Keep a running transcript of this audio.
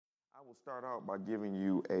will start out by giving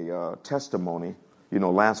you a testimony. You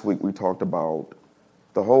know, last week we talked about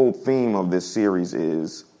the whole theme of this series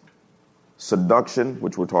is seduction,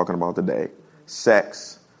 which we're talking about today,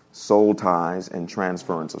 sex, soul ties, and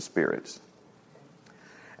transference of spirits.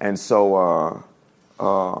 And so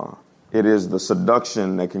it is the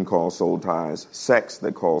seduction that can cause soul ties, sex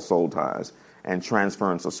that causes soul ties, and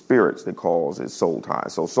transference of spirits that causes soul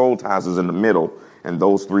ties. So soul ties is in the middle, and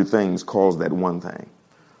those three things cause that one thing.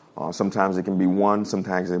 Sometimes it can be one,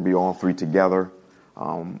 sometimes it can be all three together.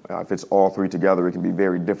 If it's all three together, it can be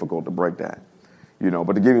very difficult to break that. You know,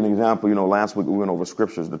 but to give you an example, you know, last week we went over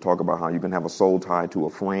scriptures to talk about how you can have a soul tie to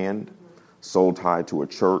a friend, soul tie to a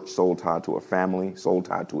church, soul tie to a family, soul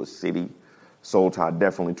tie to a city, soul tie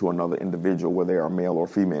definitely to another individual, whether they are male or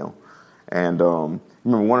female. And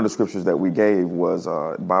remember, one of the scriptures that we gave was,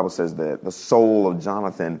 the Bible says that the soul of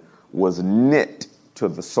Jonathan was knit to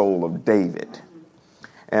the soul of David.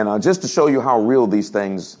 And just to show you how real these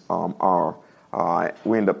things are,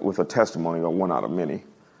 we end up with a testimony, or one out of many,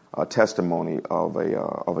 a testimony of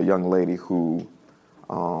a young lady who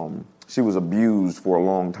she was abused for a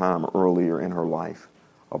long time earlier in her life,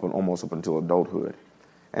 almost up until adulthood.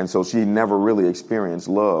 And so she never really experienced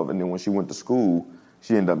love. And then when she went to school,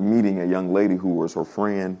 she ended up meeting a young lady who was her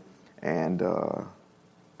friend, and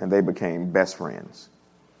they became best friends.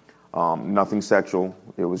 Nothing sexual.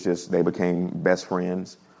 It was just they became best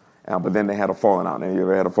friends. But then they had a falling out. Have you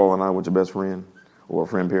ever had a falling out with your best friend or a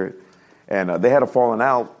friend, period? And they had a falling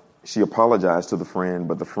out. She apologized to the friend,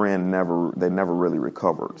 but the friend never really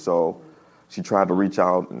recovered. So she tried to reach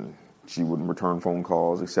out, and she wouldn't return phone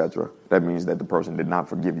calls, etc. That means that the person did not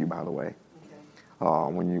forgive you, by the way.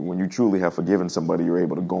 Okay. When you truly have forgiven somebody, you're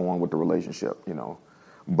able to go on with the relationship, you know.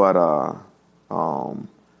 But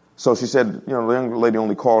so she said, you know, the young lady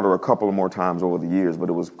only called her a couple of more times over the years, but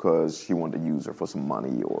it was because she wanted to use her for some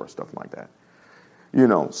money or stuff like that. You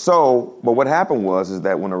know, so, but what happened is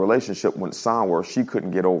that when the relationship went sour, she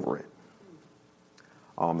couldn't get over it.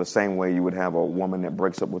 The same way you would have a woman that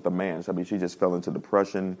breaks up with a man. So, I mean, she just fell into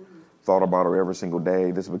depression, thought about her every single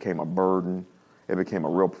day. This became a burden. It became a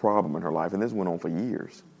real problem in her life. And this went on for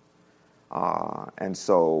years. And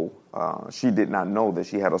so she did not know that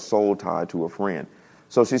she had a soul tie to a friend.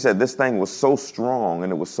 So she said this thing was so strong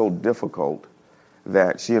and it was so difficult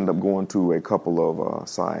that she ended up going to a couple of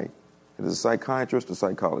is it a psychiatrist or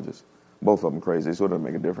psychologist? Both of them crazy, so it doesn't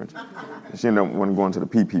make a difference. She ended up going to the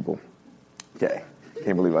P people. Okay,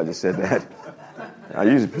 can't believe I just said that.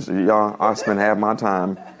 I spend half my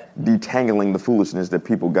time detangling the foolishness that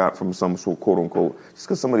people got from some sort of quote unquote. Just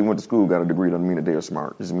because somebody went to school, got a degree, doesn't mean that they are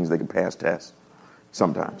smart. It just means they can pass tests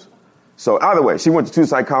sometimes. So either way, she went to two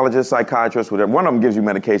psychologists, psychiatrists, whatever. One of them gives you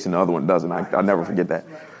medication, the other one doesn't. I'll never forget that.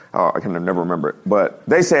 I can never remember it. But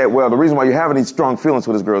they said, well, the reason why you're having these strong feelings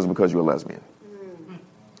for this girl is because you're a lesbian.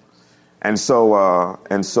 And so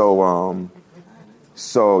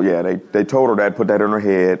yeah, they told her that, put that in her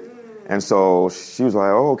head. And so she was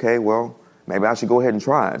like, oh, okay, well, maybe I should go ahead and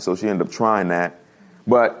try it. So she ended up trying that.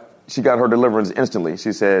 But she got her deliverance instantly.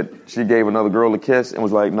 She said she gave another girl a kiss and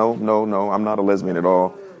was like, no, I'm not a lesbian at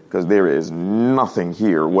all. Because there is nothing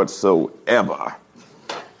here whatsoever.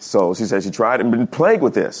 So she said she tried and been plagued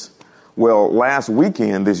with this. Well, last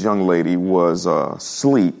weekend, this young lady was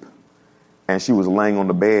asleep, and she was laying on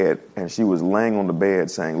the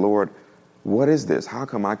bed, saying, Lord, what is this? How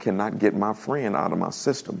come I cannot get my friend out of my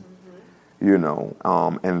system? You know,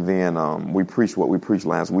 and then we preached what we preached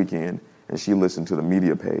last weekend, and she listened to the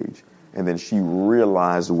media page, and then she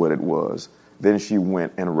realized what it was. Then she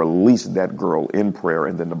went and released that girl in prayer,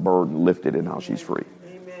 and then the burden lifted, and now she's free.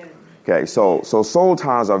 Amen. Okay, so soul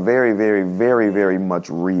ties are very, very, very, very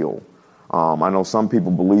much real. I know some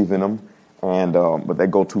people believe in them, and but they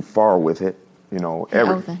go too far with it. You know,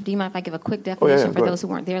 do you mind if I give a quick definition for those who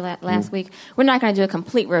weren't there last week? We're not going to do a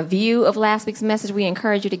complete review of last week's message. We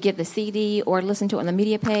encourage you to get the CD or listen to it on the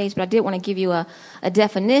media page. But I did want to give you a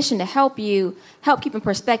definition to help keep in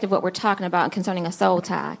perspective what we're talking about concerning a soul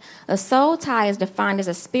tie. A soul tie is defined as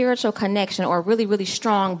a spiritual connection or a really, really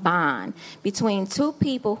strong bond between two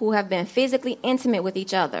people who have been physically intimate with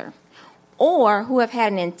each other, or who have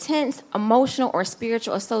had an intense emotional or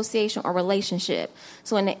spiritual association or relationship.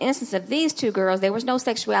 So in the instance of these two girls, there was no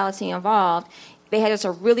sexuality involved. They had just a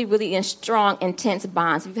really, really strong, intense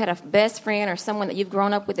bond. So if you've had a best friend or someone that you've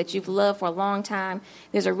grown up with that you've loved for a long time,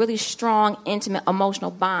 there's a really strong, intimate, emotional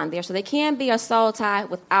bond there. So they can be a soul tie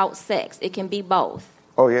without sex. It can be both.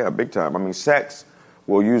 Oh, yeah, big time. I mean, sex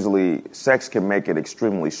can make it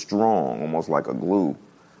extremely strong, almost like a glue.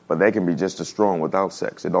 But they can be just as strong without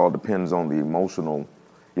sex. It all depends on the emotional,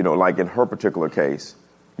 you know, like in her particular case,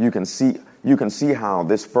 you can see you can see how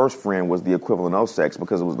this first friend was the equivalent of sex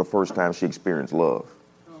because it was the first time she experienced love.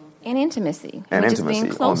 And intimacy. And just intimacy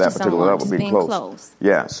being close on that to particular someone, level, just being close.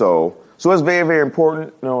 Yeah, so it's very, very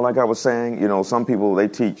important, like I was saying, some people, they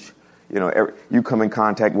teach, you come in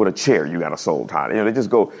contact with a chair, you got a soul tie. They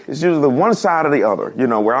just go, it's usually the one side or the other.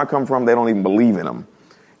 Where I come from, they don't even believe in them,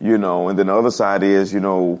 and then the other side is,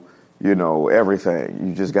 everything.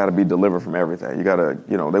 You just got to be delivered from everything. You got to,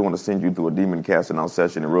 they want to send you through a demon casting out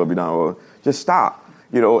session and rub you down. Well, just stop,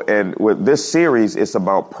 and with this series, it's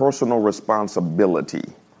about personal responsibility.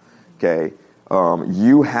 Okay.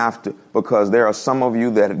 You have to, because there are some of you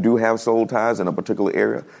that do have soul ties in a particular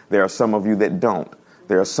area. There are some of you that don't.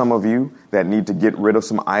 There are some of you that need to get rid of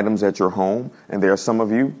some items at your home. And there are some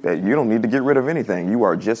of you that you don't need to get rid of anything. You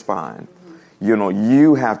are just fine.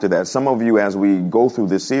 You have to that. Some of you, as we go through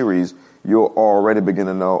this series, you'll already begin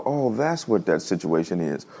to know, oh, that's what that situation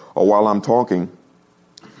is. Or while I'm talking,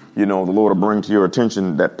 the Lord will bring to your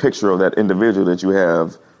attention that picture of that individual that you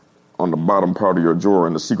have on the bottom part of your drawer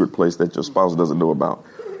in the secret place that your spouse doesn't know about,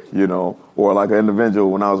 or like an individual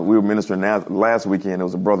when we were ministering last weekend, there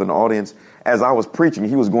was a brother in the audience. As I was preaching,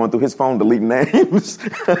 he was going through his phone, deleting names.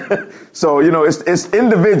 So, it's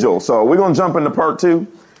individual. So we're going to jump into part 2.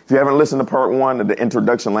 If you haven't listened to part 1 of the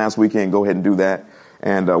introduction last weekend, go ahead and do that.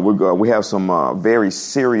 And we have some very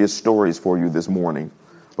serious stories for you this morning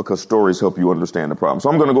because stories help you understand the problem. So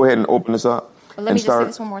I'm going to go ahead and open this up. But let me just say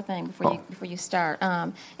this one more thing before you start,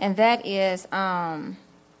 and that is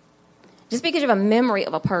just because you have a memory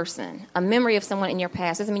of a person, a memory of someone in your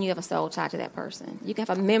past, doesn't mean you have a soul tie to that person. You can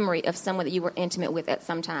have a memory of someone that you were intimate with at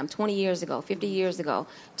some time, 20 years ago, 50 years ago,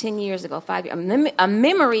 10 years ago, 5 years. A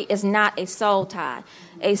memory is not a soul tie.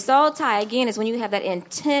 A soul tie, again, is when you have that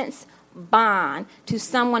intense bond to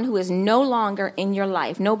someone who is no longer in your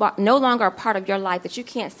life, no longer a part of your life that you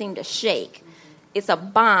can't seem to shake. It's a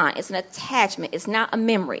bond. It's an attachment. It's not a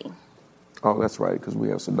memory. Oh, that's right, because we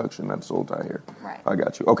have seduction, not soul tie here. Right. I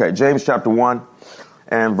got you. Okay, James chapter 1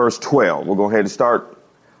 and verse 12. We'll go ahead and start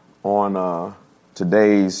on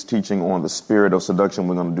today's teaching on the spirit of seduction.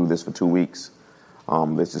 We're going to do this for 2 weeks.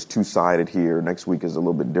 This is two-sided here. Next week is a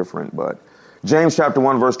little bit different, but James chapter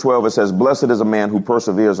 1, verse 12, it says, "Blessed is a man who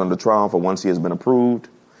perseveres under trial, for once he has been approved,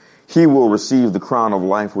 he will receive the crown of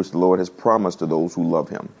life which the Lord has promised to those who love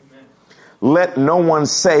him. Let no one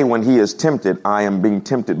say when he is tempted, I am being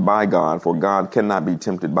tempted by God, for God cannot be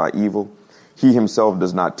tempted by evil. He himself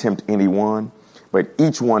does not tempt anyone, but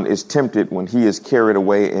each one is tempted when he is carried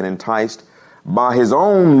away and enticed by his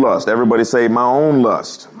own lust." Everybody say, my own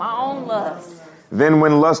lust. My own lust. "Then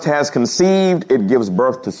when lust has conceived, it gives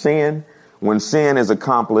birth to sin. When sin is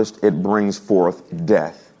accomplished, it brings forth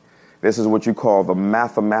death." This is what you call the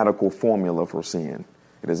mathematical formula for sin.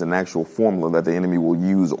 It is an actual formula that the enemy will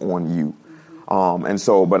use on you.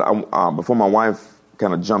 Before my wife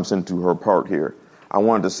kind of jumps into her part here, I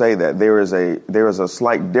wanted to say that there is a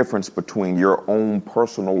slight difference between your own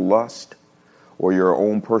personal lust or your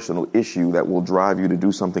own personal issue that will drive you to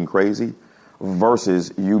do something crazy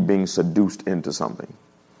versus you being seduced into something.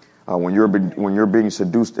 When you're being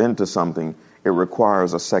seduced into something, it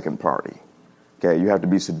requires a second party. Okay, you have to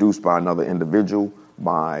be seduced by another individual,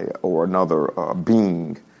 or another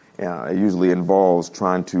being. It usually involves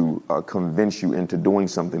trying to convince you into doing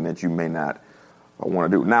something that you may not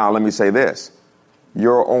want to do. Now, let me say this.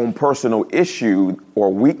 Your own personal issue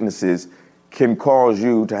or weaknesses can cause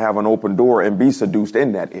you to have an open door and be seduced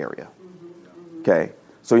in that area. Okay,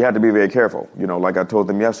 so you have to be very careful. Like I told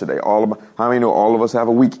them yesterday, how many know all of us have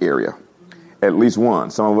a weak area? At least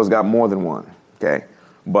one. Some of us got more than one. Okay.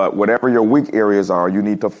 But whatever your weak areas are, you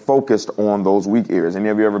need to focus on those weak areas. Any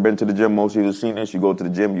of you ever been to the gym? Most of you have seen this. You go to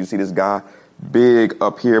the gym, you see this guy big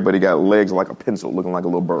up here, but he got legs like a pencil, looking like a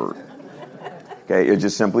little bird. Okay, it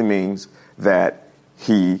just simply means that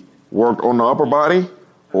he worked on the upper body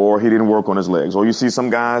or he didn't work on his legs. Or you see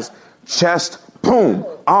some guys, chest, boom,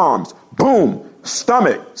 arms, boom,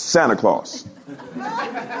 stomach, Santa Claus.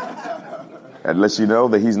 That lets you know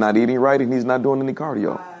that he's not eating right and he's not doing any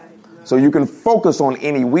cardio. So you can focus on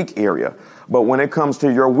any weak area. But when it comes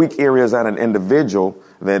to your weak areas at an individual,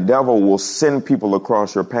 the devil will send people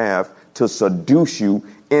across your path to seduce you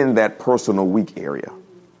in that personal weak area.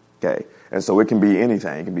 Okay. And so it can be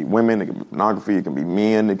anything. It can be women, it can be pornography, it can be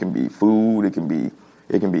men, it can be food, it can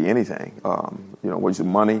be anything. What's your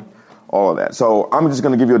money, all of that. So I'm just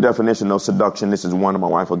going to give you a definition of seduction. This is one, and my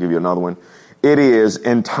wife will give you another one. It is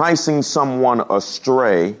enticing someone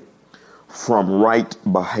astray from right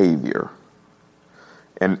behavior,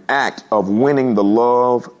 an act of winning the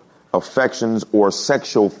love, affections, or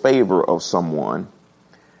sexual favor of someone.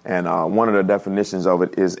 And one of the definitions of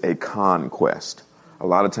it is a conquest. A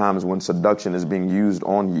lot of times when seduction is being used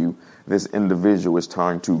on you, this individual is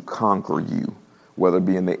trying to conquer you, whether it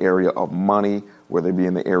be in the area of money, whether it be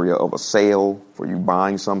in the area of a sale for you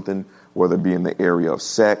buying something, whether it be in the area of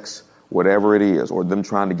sex, whatever it is, or them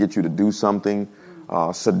trying to get you to do something.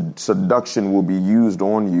 Seduction will be used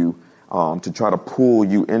on you to try to pull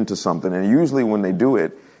you into something. And usually when they do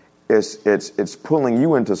it, it's pulling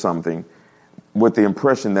you into something with the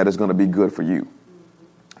impression that it's going to be good for you,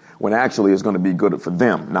 when actually it's going to be good for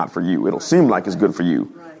them, not for you. It'll seem like it's good for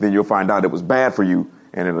you. Then you'll find out it was bad for you,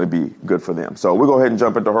 and it'll be good for them. So we'll go ahead and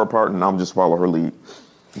jump into her part, and I'll just follow her lead.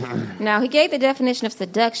 Now, he gave the definition of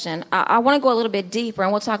seduction. I want to go a little bit deeper,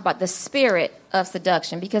 and we'll talk about the spirit of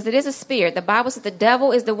seduction, because it is a spirit. The Bible says the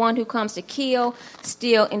devil is the one who comes to kill,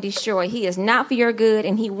 steal, and destroy. He is not for your good,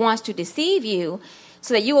 and he wants to deceive you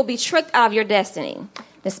so that you will be tricked out of your destiny.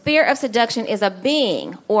 The spirit of seduction is a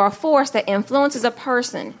being or a force that influences a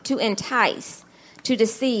person to entice, to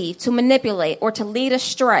deceive, to manipulate, or to lead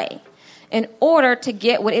astray in order to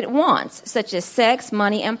get what it wants, such as sex,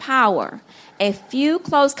 money, and power. A few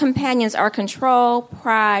close companions are control,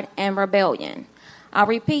 pride, and rebellion. I'll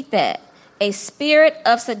repeat that. A spirit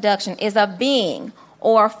of seduction is a being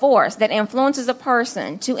or a force that influences a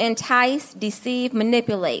person to entice, deceive,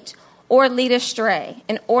 manipulate, or lead astray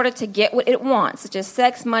in order to get what it wants, such as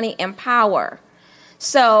sex, money, and power.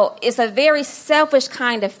 So it's a very selfish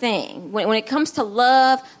kind of thing. When it comes to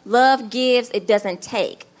love, love gives, it doesn't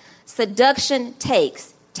take. Seduction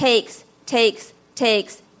takes.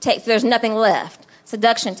 There's nothing left.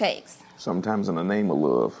 Seduction takes. Sometimes in the name of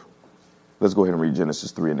love. Let's go ahead and read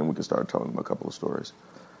Genesis 3, and then we can start telling them a couple of stories.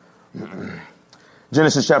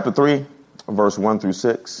 Genesis chapter 3, verse 1 through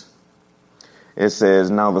 6. It says,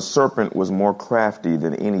 "Now the serpent was more crafty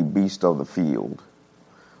than any beast of the field,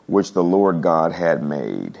 which the Lord God had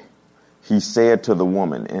made. He said to the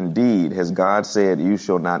woman, 'Indeed, has God said, you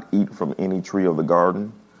shall not eat from any tree of the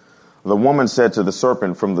garden?' The woman said to the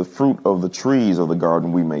serpent, 'From the fruit of the trees of the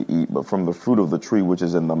garden we may eat, but from the fruit of the tree which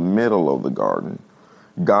is in the middle of the garden,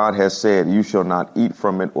 God has said, you shall not eat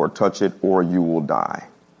from it or touch it, or you will die.'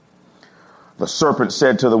 The serpent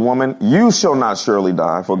said to the woman, 'You shall not surely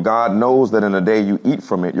die, for God knows that in the day you eat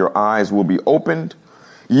from it, your eyes will be opened.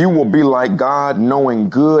 You will be like God, knowing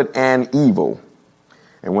good and evil.'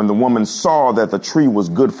 And when the woman saw that the tree was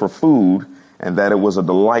good for food, and that it was a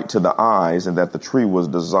delight to the eyes, and that the tree was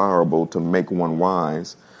desirable to make one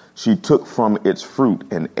wise, she took from its fruit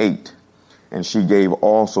and ate. And she gave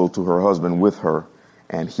also to her husband with her,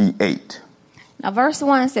 and he ate." Now, verse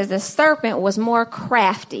 1 says, "The serpent was more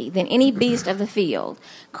crafty than any beast of the field."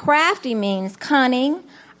 Crafty means cunning,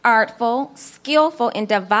 artful, skillful in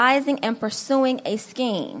devising and pursuing a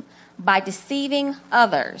scheme by deceiving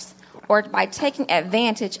others or by taking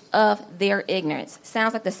advantage of their ignorance.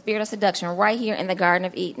 Sounds like the spirit of seduction right here in the Garden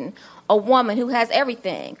of Eden. A woman who has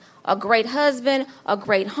everything: a great husband, a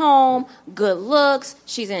great home, good looks,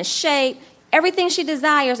 she's in shape, everything she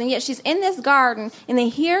desires, and yet she's in this garden, and then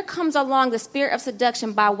here comes along the spirit of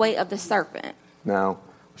seduction by way of the serpent. Now,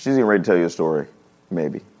 she's getting ready to tell you a story,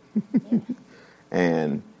 maybe.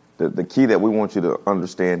 And the key that we want you to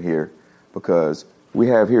understand here, because we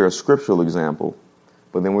have here a scriptural example,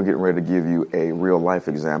 but then we're getting ready to give you a real life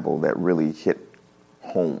example that really hit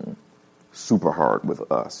home super hard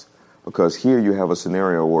with us. Because here you have a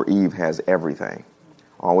scenario where Eve has everything.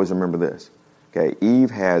 Always remember this. Okay,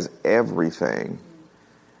 Eve has everything.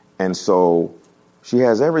 And so she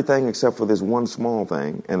has everything except for this one small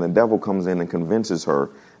thing. And the devil comes in and convinces her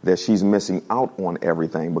that she's missing out on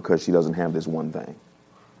everything because she doesn't have this one thing.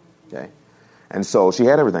 Okay. And so she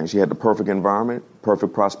had everything. She had the perfect environment,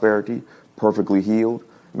 perfect prosperity, perfectly healed.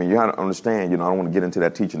 I mean, you have to understand, I don't want to get into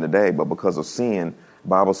that teaching today, but because of sin, the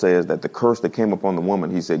Bible says that the curse that came upon the woman,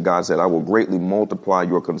 God said, "I will greatly multiply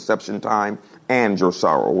your conception time and your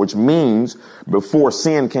sorrow," which means before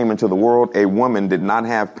sin came into the world, a woman did not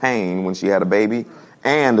have pain when she had a baby.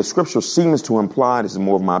 And the scripture seems to imply, this is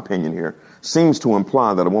more of my opinion here, seems to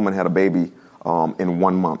imply that a woman had a baby in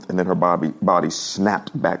 1 month, and then her body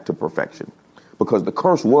snapped back to perfection. Because the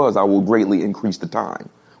curse was, "I will greatly increase the time,"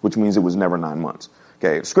 which means it was never 9 months.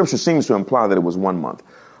 Okay, scripture seems to imply that it was 1 month.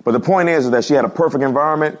 But the point is that she had a perfect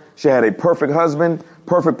environment. She had a perfect husband,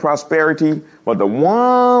 perfect prosperity. But the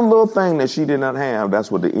one little thing that she did not have, that's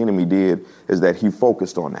what the enemy did, is that he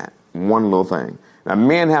focused on that one little thing. Now,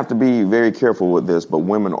 men have to be very careful with this, but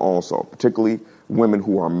women also, particularly women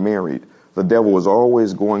who are married. The devil is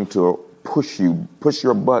always going to push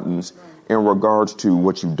your buttons in regards to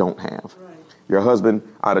what you don't have. Your husband,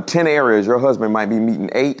 out of 10 areas, your husband might be meeting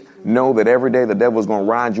 8. Know that every day the devil is going to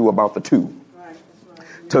ride you about the 2.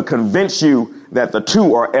 to convince you that the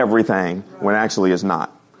two are everything when actually it's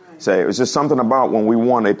not. Say, it's just something about when we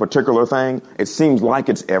want a particular thing, it seems like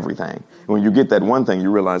it's everything. And when you get that one thing,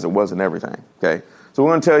 you realize it wasn't everything. Okay. So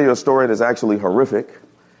we're going to tell you a story that's actually horrific.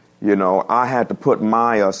 You know, I had to put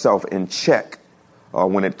myself in check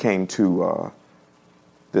when it came to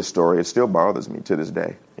this story. It still bothers me to this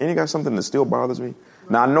day. And you got something that still bothers me?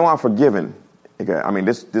 Now, I know I've forgiven. Okay, I mean,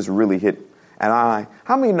 this really hit. And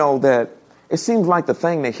how many know that it seems like the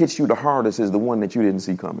thing that hits you the hardest is the one that you didn't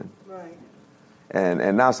see coming? Right.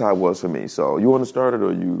 And that's how it was for me. So you want to start it,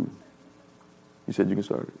 or you said you can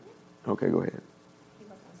start it? Okay, go ahead.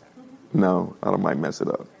 No, I might mess it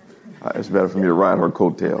up. It's better for me to ride her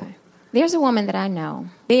coattail. There's a woman that I know,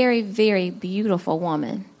 very, very beautiful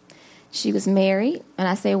woman. She was married, and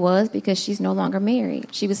I say was because she's no longer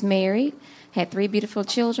married. She was married, had 3 beautiful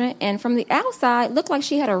children, and from the outside, looked like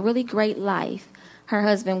she had a really great life. Her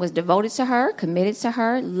husband was devoted to her, committed to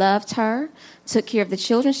her, loved her, took care of the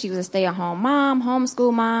children. She was a stay-at-home mom,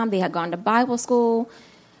 homeschool mom. They had gone to Bible school.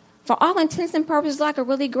 For all intents and purposes, like a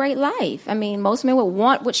really great life. I mean, most men would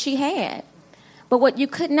want what she had. But what you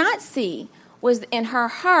could not see was in her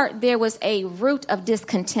heart, there was a root of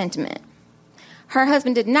discontentment. Her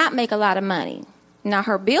husband did not make a lot of money. Now,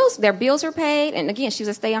 their bills are paid, and again, she was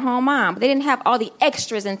a stay-at-home mom, but they didn't have all the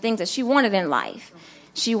extras and things that she wanted in life.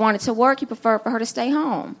 She wanted to work. He preferred for her to stay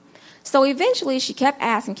home. So eventually, she kept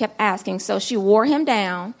asking, so she wore him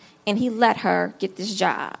down, and he let her get this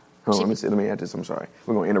job. Let me add this. I'm sorry.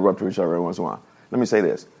 We're going to interrupt each other every once in a while. Let me say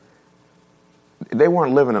this. They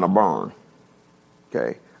weren't living in a barn,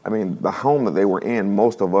 okay? I mean, the home that they were in,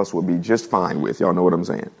 most of us would be just fine with. Y'all know what I'm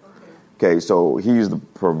saying? Okay, so he's the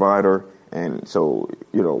provider, and so,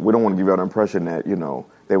 you know, we don't want to give you that impression that, you know,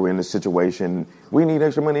 they were in this situation. We need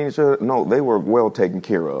extra money. No, they were well taken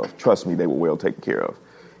care of. Trust me, they were well taken care of,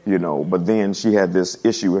 you know. But then she had this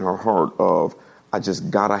issue in her heart of, I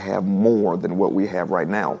just got to have more than what we have right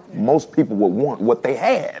now. Most people would want what they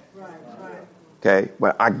had. Okay,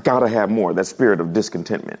 but I got to have more, that spirit of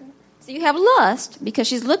discontentment. So you have lust because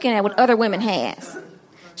she's looking at what other women has.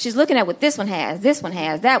 She's looking at what this one has, this one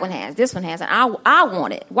has, that one has, this one has, and I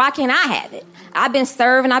want it. Why can't I have it? I've been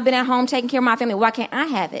serving, I've been at home taking care of my family. Why can't I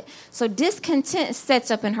have it? So discontent sets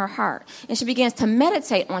up in her heart, and she begins to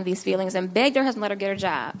meditate on these feelings and begged her husband to let her get her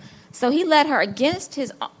job. So he led her against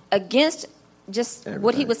just everything.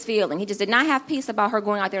 What he was feeling. He just did not have peace about her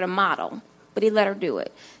going out there to model, but he let her do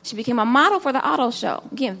it. She became a model for the auto show.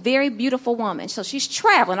 Again, very beautiful woman. So she's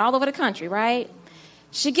traveling all over the country, right?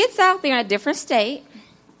 She gets out there in a different state,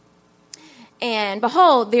 and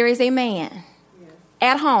behold, there is a man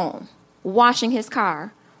at home washing his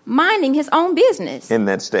car, minding his own business. In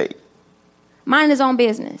that state. Minding his own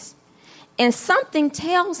business. And something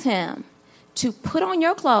tells him to put on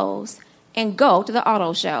your clothes and go to the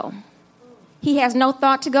auto show. He has no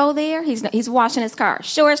thought to go there. He's washing his car.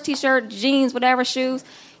 Shorts, T-shirt, jeans, whatever, shoes.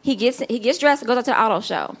 He gets dressed and goes out to the auto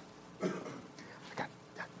show.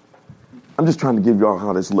 I'm just trying to give y'all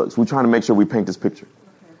how this looks. We're trying to make sure we paint this picture.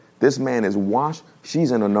 Okay. This man is washed.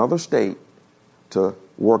 She's in another state to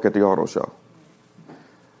work at the auto show.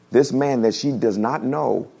 This man that she does not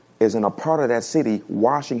know is in a part of that city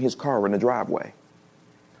washing his car in the driveway.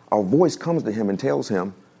 A voice comes to him and tells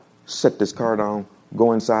him, set this car down,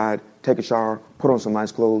 go inside, take a shower, put on some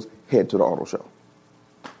nice clothes, head to the auto show.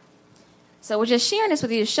 So we're just sharing this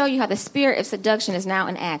with you to show you how the spirit of seduction is now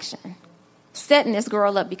in action, setting this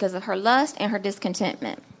girl up because of her lust and her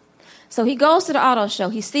discontentment. So he goes to the auto show.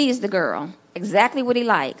 He sees the girl, exactly what he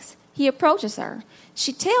likes. He approaches her.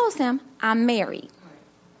 She tells him, I'm married.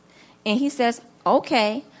 And he says,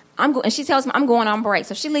 okay. And she tells him, I'm going on break.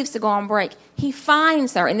 So she leaves to go on break. He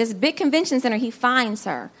finds her. In this big convention center, he finds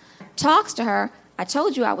her, talks to her. I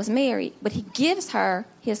told you I was married, but he gives her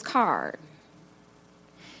his card.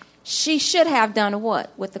 She should have done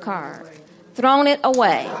what with the card? Thrown it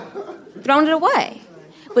away.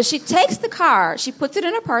 But she takes the card, she puts it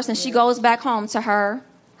in her purse, and she goes back home to her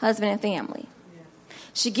husband and family.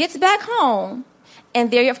 She gets back home,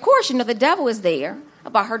 and there, of course, the devil is there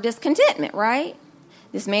about her discontentment, right?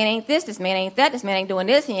 This man ain't this man ain't that, this man ain't doing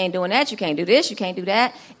this, he ain't doing that, you can't do this, you can't do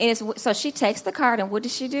that. So she takes the card, and what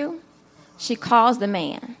does she do? She calls the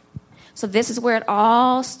man. So this is where it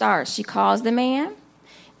all starts. She calls the man.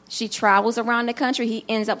 She travels around the country. He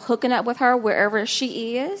ends up hooking up with her wherever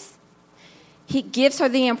she is. He gives her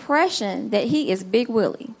the impression that he is Big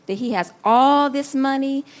Willie, that he has all this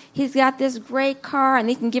money. He's got this great car, and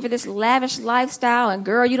he can give her this lavish lifestyle. And,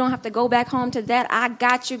 girl, you don't have to go back home to that. I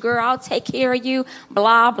got you, girl. I'll take care of you,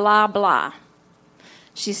 blah, blah, blah.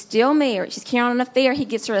 She's still married. She's carrying on an affair. He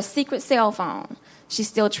gets her a secret cell phone. She's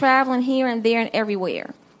still traveling here and there and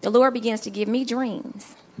everywhere. the Lord begins to give me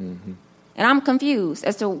dreams. Mm-hmm. And I'm confused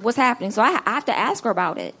as to what's happening. So I have to ask her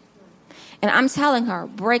about it. And I'm telling her,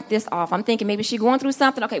 break this off. I'm thinking maybe she's going through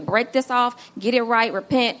something. Okay, break this off, get it right,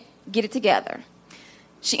 repent, get it together.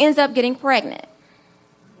 She ends up getting pregnant.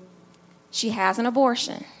 She has an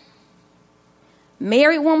abortion.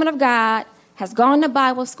 Married woman of God, has gone to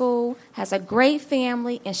Bible school, has a great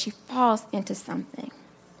family, and she falls into something.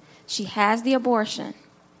 She has the abortion.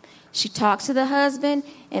 She talks to the husband,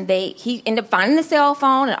 and he end up finding the cell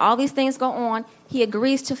phone, and all these things go on. He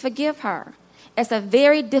agrees to forgive her. It's a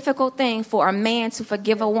very difficult thing for a man to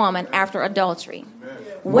forgive a woman after adultery.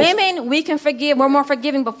 Women, we can forgive. We're more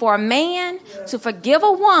forgiving. But for a man to forgive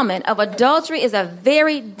a woman of adultery is a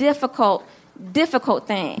very difficult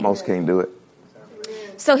thing. Most can't do it.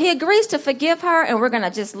 So he agrees to forgive her, and we're going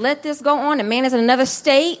to just let this go on. The man is in another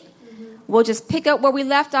state. We'll just pick up where we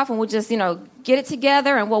left off, and we'll just, get it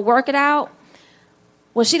together, and we'll work it out.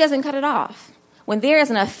 Well, she doesn't cut it off. When there is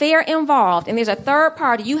an affair involved and there's a third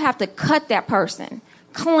party, you have to cut that person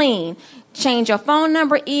clean. Change your phone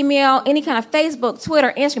number, email, any kind of Facebook,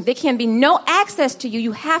 Twitter, Instagram. There can be no access to you.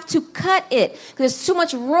 You have to cut it because there's too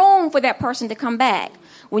much room for that person to come back.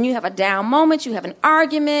 When you have a down moment, you have an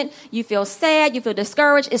argument, you feel sad, you feel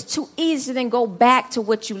discouraged, it's too easy to then go back to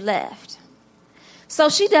what you left. So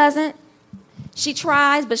she doesn't. She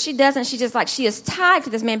tries, but she doesn't. She is tied to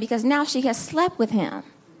this man because now she has slept with him.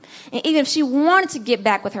 And even if she wanted to get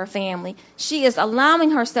back with her family, she is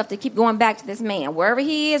allowing herself to keep going back to this man, wherever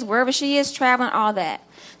he is, wherever she is, traveling, all that.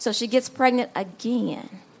 So she gets pregnant again.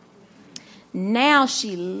 Now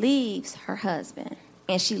she leaves her husband,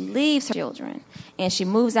 and she leaves her children, and she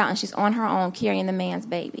moves out, and she's on her own carrying the man's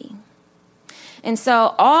baby. And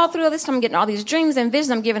so all through this time, I'm getting all these dreams and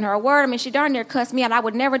visions. I'm giving her a word. I mean, she darn near cussed me out. I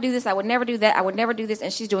would never do this. I would never do that. I would never do this.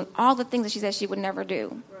 And she's doing all the things that she said she would never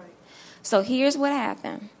do. Right. So here's what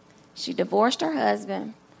happened. She divorced her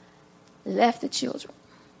husband, left the children.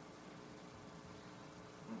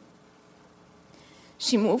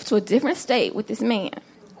 She moved to a different state with this man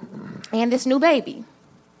and this new baby.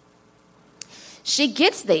 She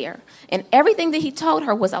gets there, and everything that he told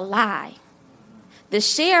her was a lie. The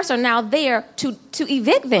sheriffs are now there to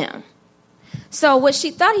evict them. So what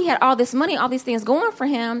she thought he had all this money, all these things going for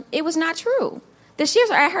him, it was not true. The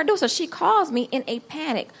sheriffs are at her door, so she calls me in a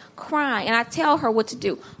panic, crying, and I tell her what to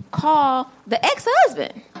do. Call the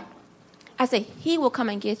ex-husband. I say, he will come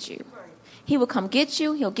and get you. He will come get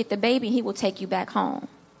you, he'll get the baby, and he will take you back home.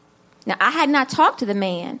 Now, I had not talked to the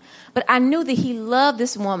man, but I knew that he loved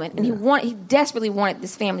this woman, and he desperately wanted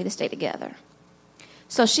this family to stay together.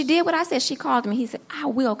 So she did what I said. She called me. He said, I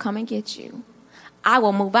will come and get you. I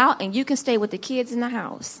will move out, and you can stay with the kids in the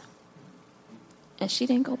house. And she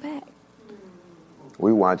didn't go back.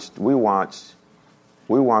 We watched the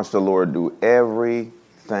Lord do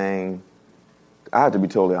everything. I have to be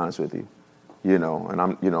totally honest with you, and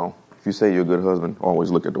I'm, if you say you're a good husband, always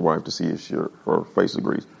look at the wife to see if her face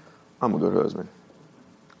agrees. I'm a good husband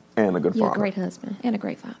and a good father. You're a great husband and a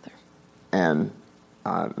great father. And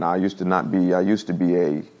I used to be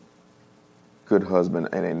a good husband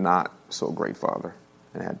and a not so great father.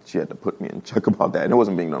 And she had to put me in check about that. And it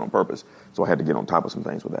wasn't being done on purpose. So I had to get on top of some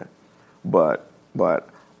things with that. But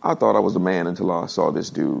I thought I was the man until I saw this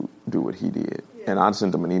dude do what he did. Yeah. And I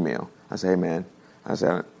sent him an email. I said, hey, man,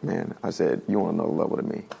 you on another level than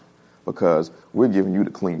me because we're giving you the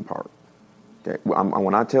clean part. Okay?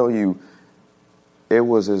 When I tell you, it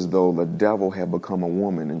was as though the devil had become a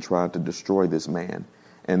woman and tried to destroy this man.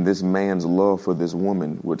 And this man's love for this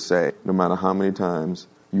woman would say, no matter how many times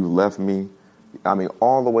you left me,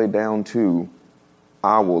 all the way down to,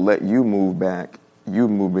 I will let you move back, you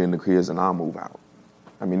move in the kids, and I'll move out.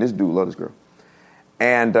 This dude loved this girl.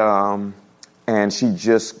 And she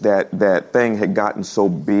just, that thing had gotten so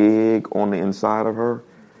big on the inside of her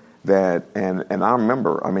that, and I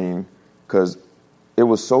remember, because it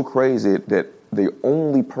was so crazy that the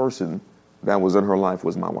only person that was in her life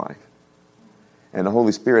was my wife. And the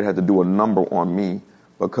Holy Spirit had to do a number on me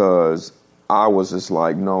because I was just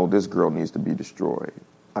like, no, this girl needs to be destroyed.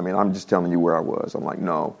 I'm just telling you where I was. I'm like,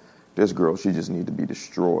 no, this girl, she just needs to be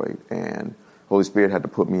destroyed. And Holy Spirit had to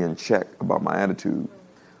put me in check about my attitude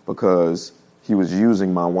because he was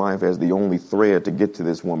using my wife as the only thread to get to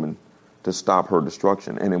this woman to stop her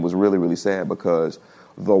destruction. And it was really, really sad because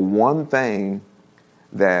the one thing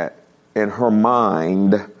that in her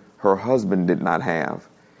mind her husband did not have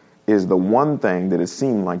is the one thing that it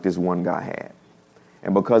seemed like this one guy had.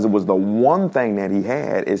 And because it was the one thing that he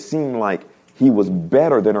had, it seemed like he was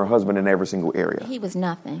better than her husband in every single area. He was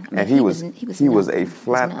nothing. And he was a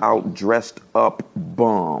flat out dressed up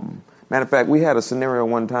bum. Matter of fact, we had a scenario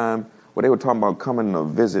one time where they were talking about coming to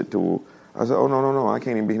visit to. I said, oh, no, I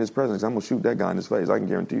can't even be in his presence. I'm going to shoot that guy in his face. I can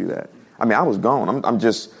guarantee you that. I mean, I was gone. I'm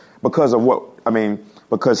just, because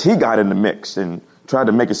he got in the mix and tried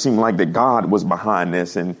to make it seem like that God was behind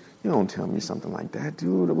this. And you don't tell me something like that,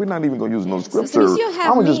 dude. We're not even going to use no scripture.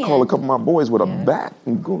 I'm going to just call a couple of my boys with a bat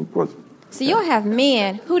and go across. So you'll have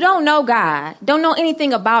men who don't know God, don't know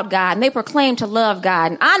anything about God, and they proclaim to love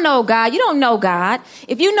God. And I know God. You don't know God.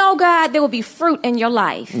 If you know God, there will be fruit in your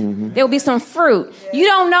life. Mm-hmm. There will be some fruit. You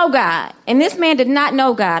don't know God. And this man did not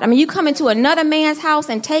know God. I mean, you come into another man's house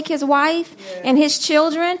and take his wife and his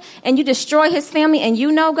children, and you destroy his family, and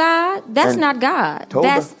you know God? That's not God.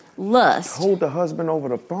 That's lust. Told the husband over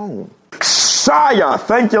the phone. Shia,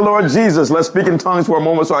 thank you, Lord Jesus. Let's speak in tongues for a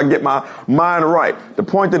moment so I get my mind right. The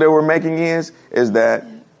point that they were making is that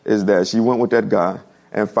she went with that guy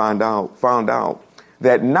and found out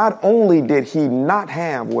that not only did he not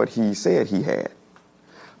have what he said he had,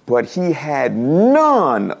 but he had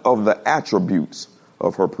none of the attributes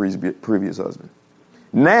of her previous husband.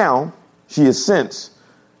 Now, she has since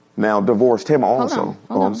divorced him also.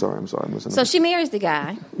 Hold on. I'm sorry. So she marries the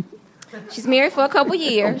guy. She's married for a couple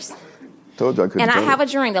years. Told you I couldn't. And I have a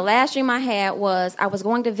dream. The last dream I had was I was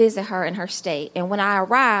going to visit her in her state. And when I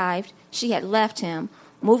arrived, she had left him,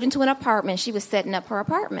 moved into an apartment. She was setting up her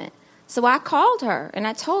apartment. So I called her and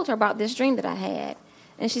I told her about this dream that I had.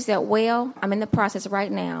 And she said, well, I'm in the process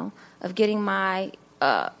right now of getting my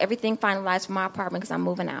everything finalized for my apartment because I'm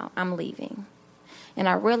moving out. I'm leaving. And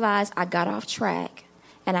I realized I got off track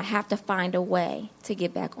and I have to find a way to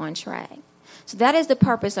get back on track. So that is the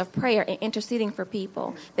purpose of prayer and interceding for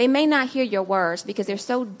people. They may not hear your words because they're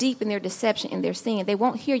so deep in their deception and their sin. They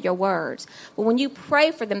won't hear your words. But when you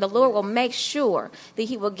pray for them, the Lord will make sure that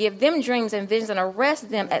he will give them dreams and visions and arrest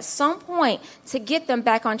them at some point to get them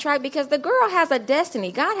back on track because the girl has a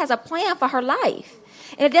destiny. God has a plan for her life.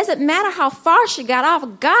 And it doesn't matter how far she got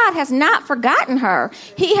off. God has not forgotten her.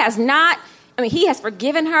 He has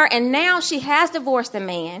forgiven her, and now she has divorced the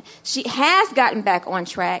man. She has gotten back on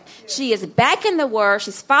track. She is back in the Word.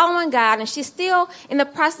 She's following God, and she's still in the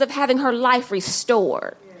process of having her life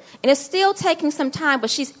restored. And it's still taking some time,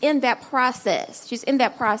 but she's in that process.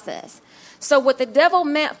 So what the devil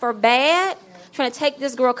meant for bad, trying to take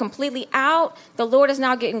this girl completely out, the Lord is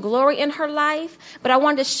now getting glory in her life. But I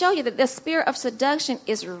wanted to show you that the spirit of seduction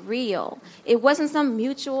is real. It wasn't some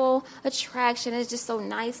mutual attraction. It's just so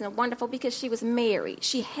nice and wonderful because she was married.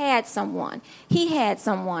 She had someone. He had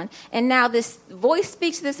someone. And now this voice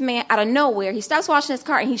speaks to this man out of nowhere. He stops washing his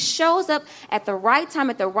car and he shows up at the right time,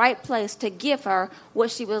 at the right place to give her what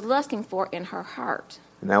she was lusting for in her heart.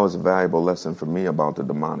 And that was a valuable lesson for me about the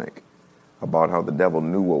demonic. About how the devil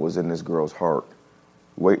knew what was in this girl's heart.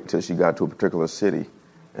 Wait until she got to a particular city,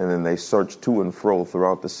 and then they searched to and fro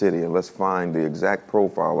throughout the city, and let's find the exact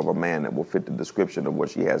profile of a man that will fit the description of what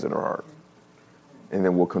she has in her heart. And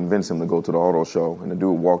then we'll convince him to go to the auto show, and the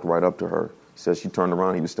dude walked right up to her. Says she turned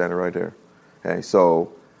around, he was standing right there. Okay,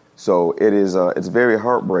 so it is. It's very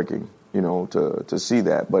heartbreaking, to see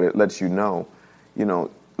that, but it lets you know.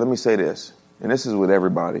 Let me say this, and this is with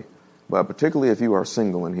everybody, but particularly if you are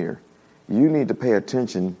single in here. You need to pay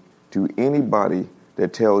attention to anybody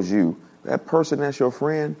that tells you that person that's your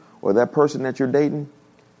friend or that person that you're dating,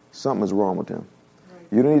 something is wrong with them. Right.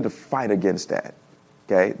 You don't need to fight against that.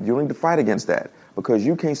 Okay? You don't need to fight against that because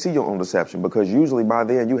you can't see your own deception because usually by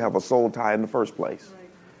then you have a soul tie in the first place. Right.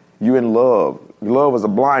 You in love. Love is a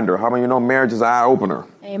blinder. How many of you know marriage is an eye opener?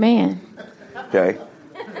 Amen. Okay?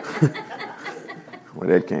 Where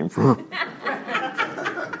that came from.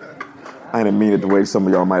 I didn't mean it the way some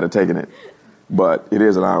of y'all might have taken it, but it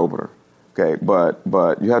is an eye opener. Okay,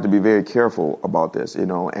 but you have to be very careful about this,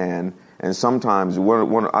 and sometimes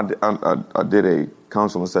I did a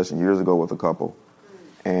counseling session years ago with a couple,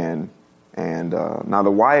 and now the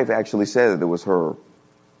wife actually said that it was her.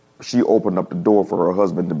 She opened up the door for her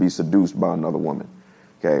husband to be seduced by another woman.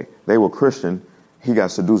 Okay, they were Christian. He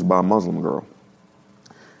got seduced by a Muslim girl.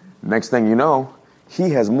 Next thing you know,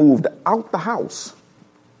 he has moved out the house.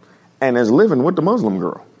 And is living with the Muslim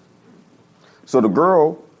girl. So the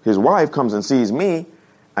girl, his wife, comes and sees me.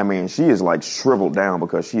 I mean, she is like shriveled down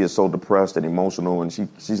because she is so depressed and emotional and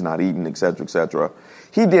she's not eating, et cetera, et cetera.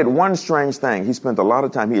 He did one strange thing. He spent a lot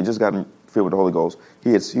of time, he had just gotten filled with the Holy Ghost. He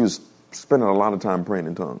was spending a lot of time praying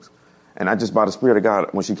in tongues. And I just, by the Spirit of God,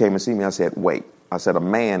 when she came and see me, I said, wait. I said, a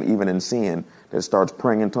man, even in sin, that starts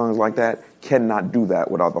praying in tongues like that, cannot do that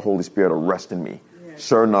without the Holy Spirit arresting me. Yeah.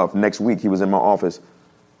 Sure enough, next week he was in my office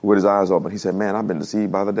with his eyes open. He said, man, I've been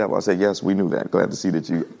deceived by the devil. I said, yes, we knew that. Glad to see that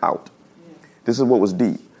you out. Yes. This is what was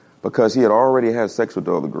deep. Because he had already had sex with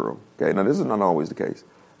the other girl. Okay, now this is not always the case.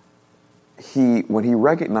 when he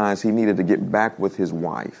recognized he needed to get back with his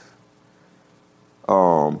wife,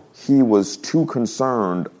 he was too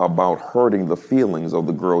concerned about hurting the feelings of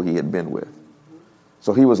the girl he had been with.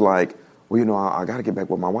 So he was like, well, I got to get back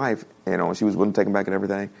with my wife. She was willing to take him back and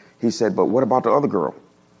everything. He said, but what about the other girl?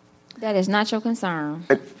 That is not your concern.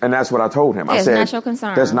 And that's what I told him. I said, not your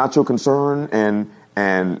concern. That's not your concern.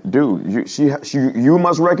 And dude, you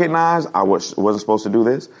must recognize I wasn't supposed to do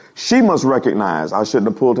this. She must recognize I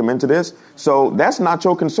shouldn't have pulled him into this. So that's not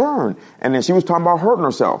your concern. And then she was talking about hurting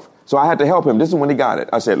herself. So I had to help him. This is when he got it.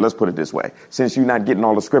 I said, let's put it this way. Since you're not getting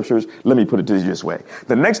all the scriptures, let me put it this way.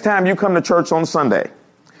 The next time you come to church on Sunday,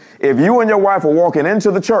 if you and your wife are walking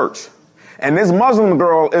into the church and this Muslim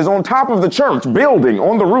girl is on top of the church building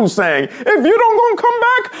on the roof saying, if you don't come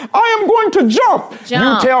back, I am going to jump.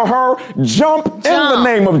 You tell her, jump in the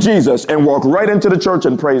name of Jesus, and walk right into the church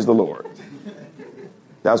and praise the Lord.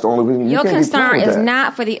 That's the only reason you Your can't concern be is that.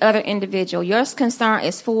 not for the other individual. Your concern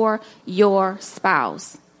is for your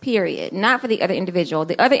spouse. Period. Not for the other individual.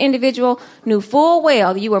 The other individual knew full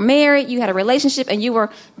well that you were married, you had a relationship, and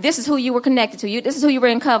this is who you were connected to. This is who you were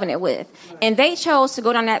in covenant with. And they chose to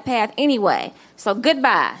go down that path anyway. So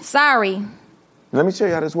goodbye. Sorry. Let me show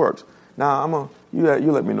you how this works. Now, you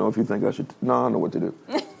let me know if you think I should. No, I know what to do.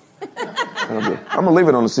 I'm going to leave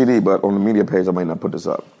it on the CD, but on the media page, I may not put this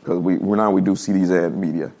up because we do CDs and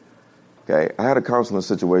media. Okay. I had a counseling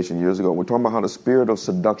situation years ago. We're talking about how the spirit of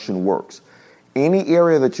seduction works. Any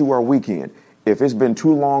area that you are weak in, if it's been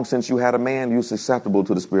too long since you had a man, you're susceptible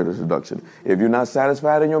to the spirit of seduction. If you're not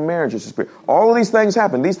satisfied in your marriage, it's the spirit. All of these things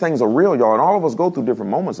happen. These things are real, y'all, and all of us go through different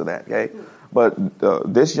moments of that, okay? But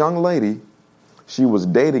this young lady, she was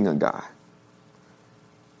dating a guy.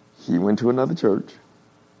 He went to another church.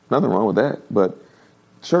 Nothing wrong with that, but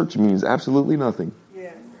church means absolutely nothing.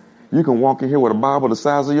 Yeah. You can walk in here with a Bible the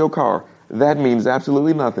size of your car. That means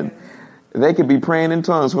absolutely nothing. They could be praying in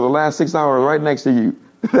tongues for the last 6 hours right next to you.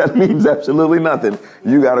 That means absolutely nothing.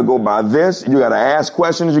 You got to go by this. You got to ask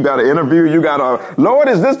questions. You got to interview. You got to, Lord,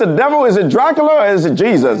 is this the devil? Is it Dracula? Or is it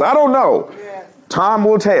Jesus? I don't know. Yes. Time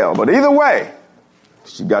will tell. But either way,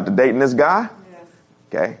 she got to dating this guy. Yes.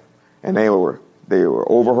 Okay. And they were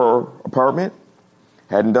over her apartment.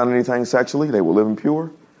 Hadn't done anything sexually. They were living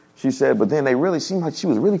pure. She said, but then they really seemed like she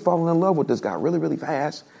was really falling in love with this guy really, really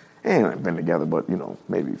fast. And I've been together, but,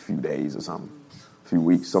 maybe a few days or something, a few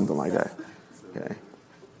weeks, something like that. Okay.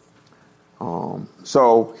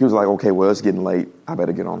 So he was like, okay, well, it's getting late. I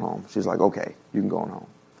better get on home. She's like, okay, you can go on home.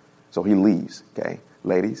 So he leaves. Okay.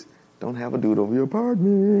 Ladies, don't have a dude over your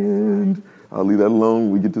apartment. I'll leave that alone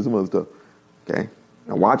when we get to some other stuff. Okay.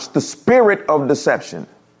 Now watch the spirit of deception.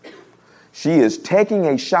 She is taking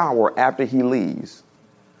a shower after he leaves.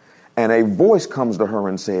 And a voice comes to her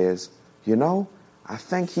and says, I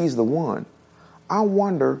think he's the one. I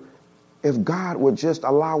wonder if God would just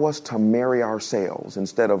allow us to marry ourselves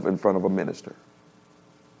instead of in front of a minister.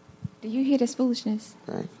 Do you hear this foolishness?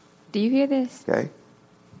 Okay. Do you hear this? Okay.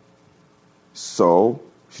 So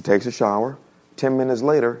she takes a shower. 10 minutes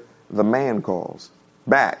later, the man calls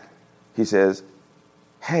back. He says,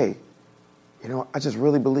 hey, I just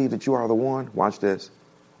really believe that you are the one. Watch this.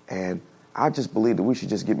 And I just believe that we should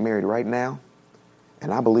just get married right now.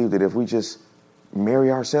 And I believe that if we just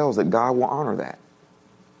marry ourselves, that God will honor that.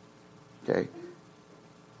 Okay.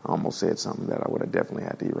 I almost said something that I would have definitely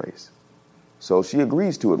had to erase. So she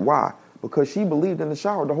agrees to it. Why? Because she believed in the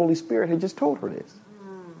shower. The Holy Spirit had just told her this.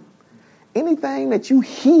 Anything that you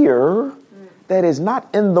hear that is not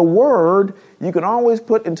in the Word, you can always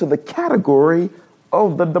put into the category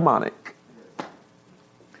of the demonic.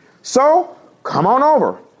 So come on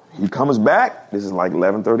over. He comes back. This is like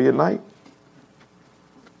 11:30 at night.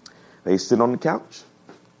 They sit on the couch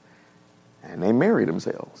and they marry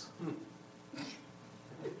themselves.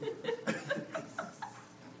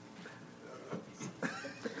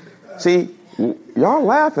 See, y'all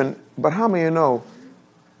laughing, but how many of you know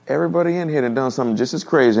everybody in here that done something just as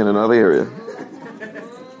crazy in another area?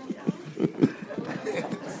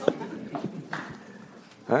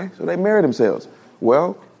 All right, so they marry themselves.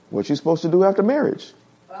 Well, what you supposed to do after marriage?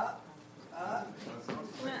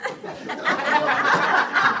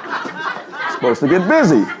 Supposed to get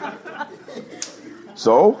busy.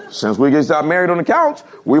 So, since we got married on the couch,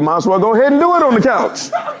 we might as well go ahead and do it on the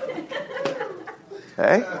couch.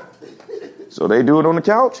 Okay? So they do it on the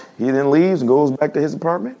couch. He then leaves and goes back to his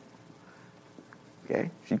apartment.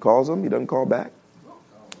 Okay? She calls him. He doesn't call back.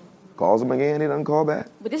 Calls him again. He doesn't call back.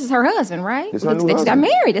 But this is her husband, right? This is her new they just got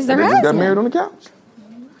husband. married. This is her They husband. just got married on the couch.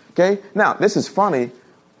 Okay? Now, this is funny,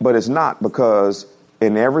 but it's not, because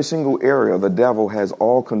in every single area, the devil has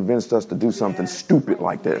all convinced us to do something stupid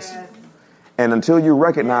like this. And until you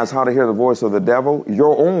recognize how to hear the voice of the devil,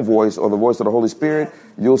 your own voice or the voice of the Holy Spirit,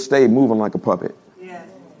 you'll stay moving like a puppet. Yes.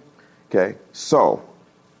 Okay. So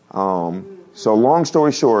long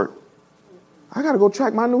story short, I got to go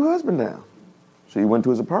track my new husband down. So he went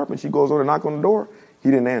to his apartment. She goes over to knock on the door.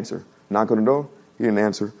 He didn't answer. Knock on the door. He didn't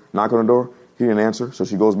answer. Knock on the door. He didn't answer. So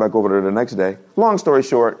she goes back over there the next day. Long story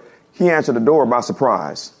short, he answered the door by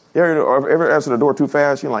surprise. You ever answer the door too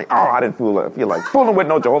fast? You're like, oh, I didn't feel like fooling with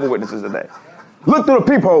no Jehovah's Witnesses today. Look through the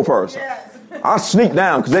peephole first. I'll sneak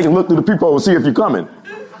down because they can look through the peephole and see if you're coming.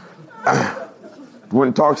 Went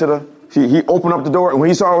and talked to her. He opened up the door, and when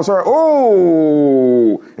he saw it was her,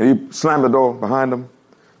 oh, and he slammed the door behind him.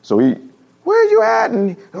 So where you at?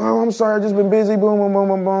 And, oh, I'm sorry, I've just been busy, boom, boom, boom,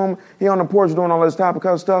 boom, boom. He on the porch doing all this type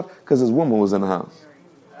of stuff because his woman was in the house.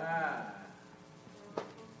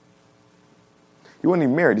 He wasn't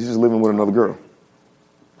even married. He's just living with another girl.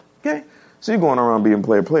 Okay? So you're going around being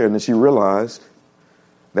player. And then she realized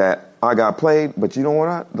that I got played, but you know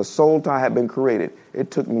what? The soul tie had been created.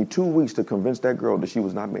 It took me 2 weeks to convince that girl that she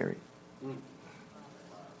was not married.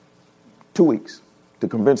 2 weeks to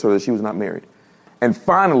convince her that she was not married. And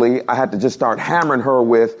finally, I had to just start hammering her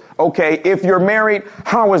with, okay, if you're married,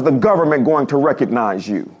 how is the government going to recognize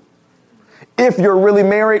you? If you're really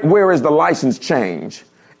married, where is the license change?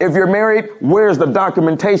 If you're married, where's the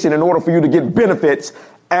documentation in order for you to get benefits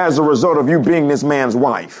as a result of you being this man's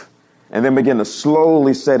wife? And then begin to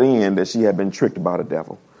slowly set in that she had been tricked by the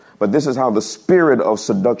devil. But this is how the spirit of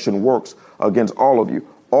seduction works against all of you.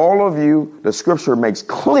 All of you, the scripture makes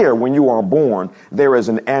clear when you are born, there is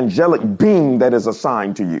an angelic being that is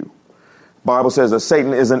assigned to you. Bible says that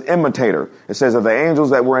Satan is an imitator. It says that the angels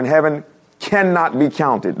that were in heaven cannot be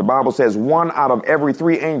counted. The Bible says 1 out of every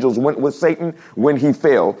 3 angels went with Satan when he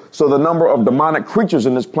fell. So the number of demonic creatures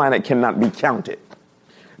in this planet cannot be counted.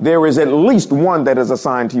 There is at least one that is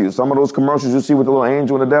assigned to you. Some of those commercials you see with the little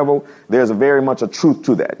angel and the devil, there's very much a truth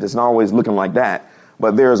to that. It's not always looking like that.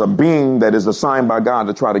 But there's a being that is assigned by God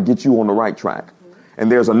to try to get you on the right track.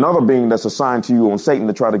 And there's another being that's assigned to you on Satan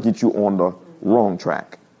to try to get you on the wrong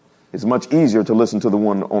track. It's much easier to listen to the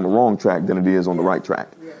one on the wrong track than it is on the right track.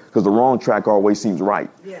 Because the wrong track always seems right.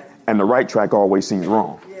 And the right track always seems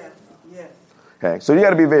wrong. Okay, so you got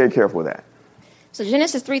to be very careful with that. So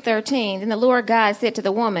Genesis 3:13, then the Lord God said to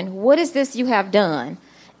the woman, what is this you have done?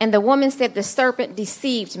 And the woman said, the serpent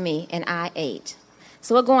deceived me and I ate.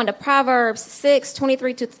 So we're going to Proverbs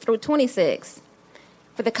 6:23 through 26.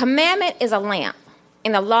 For the commandment is a lamp,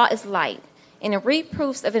 and the law is light, and the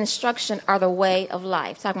reproofs of instruction are the way of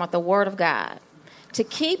life. Talking about the word of God. To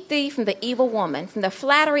keep thee from the evil woman, from the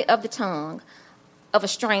flattery of the tongue of a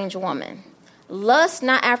strange woman. Lust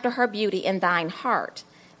not after her beauty in thine heart,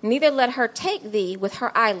 neither let her take thee with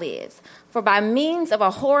her eyelids. For by means of a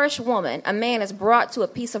whorish woman, a man is brought to a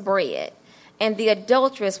piece of bread, and the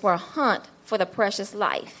adulteress will hunt for the precious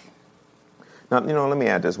life. Now, let me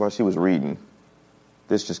add this. While she was reading,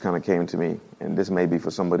 this just kind of came to me, and this may be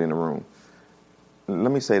for somebody in the room.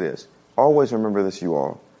 Let me say this. Always remember this, you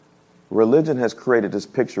all. Religion has created this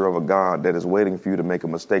picture of a God that is waiting for you to make a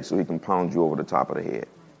mistake so he can pound you over the top of the head.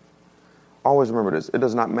 Always remember this. It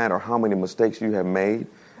does not matter how many mistakes you have made.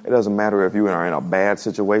 It doesn't matter if you are in a bad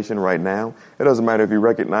situation right now. It doesn't matter if you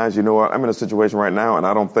recognize, you know what, I'm in a situation right now and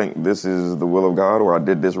I don't think this is the will of God or I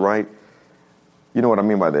did this right. You know what I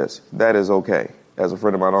mean by this? That is okay. As a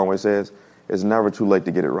friend of mine always says, it's never too late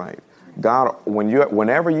to get it right. God,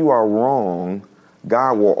 whenever you are wrong,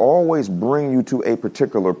 God will always bring you to a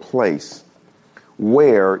particular place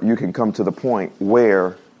where you can come to the point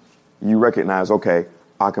where you recognize, okay,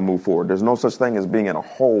 I can move forward. There's no such thing as being in a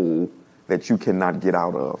hole that you cannot get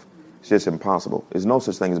out of. It's just impossible. There's no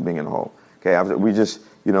such thing as being in a hole. Okay,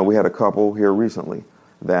 we had a couple here recently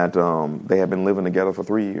that they had been living together for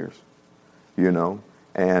 3 years,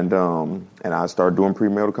 and I started doing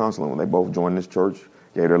premarital counseling when they both joined this church,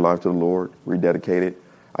 gave their life to the Lord, rededicated.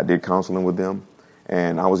 I did counseling with them,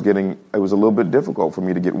 and it was a little bit difficult for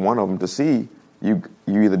me to get one of them to see you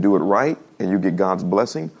either do it right and you get God's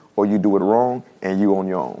blessing, or you do it wrong and you on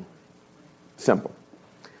your own. Simple.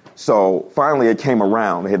 So finally it came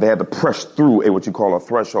around. They had to press through what you call a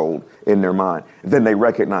threshold in their mind. Then they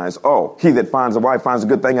recognize, he that finds a wife finds a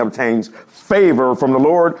good thing, obtains favor from the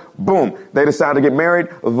Lord. Boom. They decided to get married.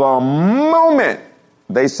 The moment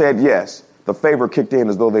they said yes, the favor kicked in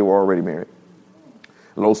as though they were already married.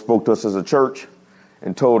 Lowe spoke to us as a church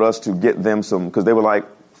and told us to get them some, because they were like,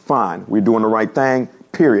 fine, we're doing the right thing,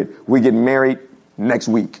 period. We get married next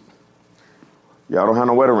week. Y'all don't have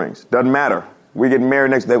no wedding rings. Doesn't matter. We get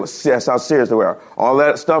married next day. That's how serious they were. All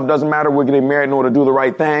that stuff doesn't matter. We're getting married in order to do the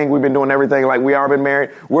right thing. We've been doing everything like we are been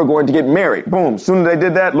married. We're going to get married. Boom. As soon as they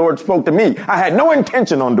did that, Lord spoke to me. I had no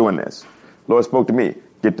intention on doing this. Lord spoke to me.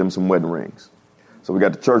 Get them some wedding rings. So we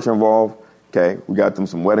got the church involved. Okay. We got them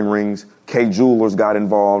some wedding rings. K Jewelers got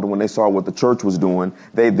involved. When they saw what the church was doing,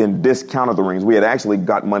 they then discounted the rings. We had actually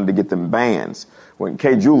got money to get them bands. When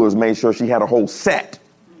K Jewelers made sure she had a whole set.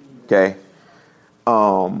 Okay.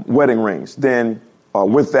 Wedding rings. Then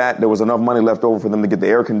with that, there was enough money left over for them to get the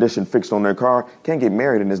air condition fixed on their car. Can't get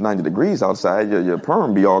married and it's 90 degrees outside. Your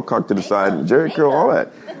perm be all cocked to the side and Jerry curl, all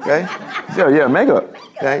that. Okay. Yeah, makeup.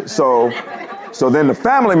 Okay. So then the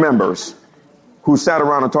family members who sat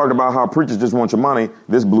around and talked about how preachers just want your money,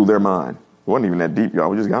 this blew their mind. It wasn't even that deep, y'all.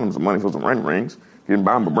 We just got them some money for some wedding rings. You didn't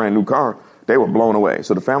buy them a brand new car. They were blown away.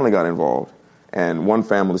 So the family got involved. And one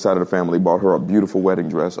family, side of the family, bought her a beautiful wedding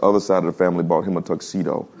dress. Other side of the family bought him a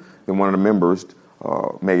tuxedo. Then one of the members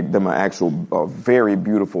made them an actual very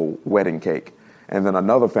beautiful wedding cake. And then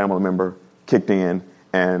another family member kicked in,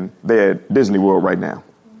 and they're at Disney World right now.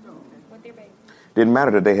 Didn't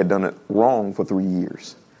matter that they had done it wrong for 3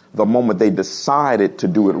 years. The moment they decided to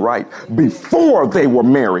do it right, before they were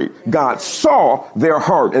married, God saw their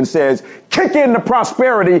heart and says, kick in the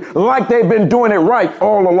prosperity like they've been doing it right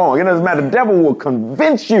all along. It doesn't matter. The devil will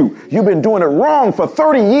convince you you've been doing it wrong for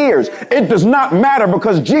 30 years. It does not matter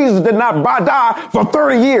because Jesus did not die for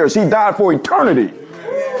 30 years. He died for eternity.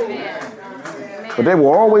 But they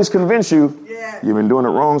will always convince you you've been doing it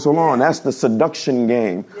wrong so long. That's the seduction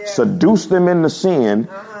game. Seduce them into sin.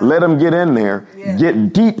 Let them get in there.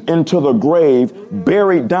 Get deep into the grave,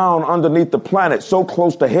 buried down underneath the planet, so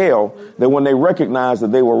close to hell that when they recognize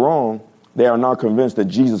that they were wrong, they are now convinced that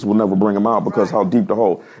Jesus will never bring them out because how deep the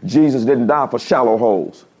hole. Jesus didn't die for shallow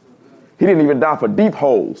holes. He didn't even die for deep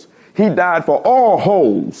holes. He died for all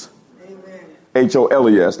holes.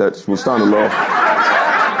 Holes. That was sounding a little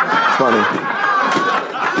funny.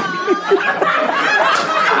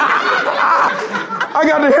 I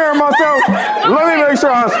got to hear myself. Let me make sure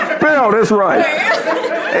I spell this right.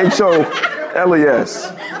 Holes.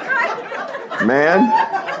 Man.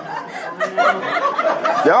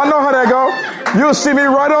 Y'all know how that go. You'll see me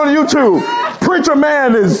right on YouTube. Preacher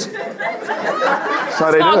man is. That's how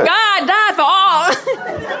they do it. God died for all.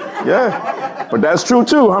 Yeah. But that's true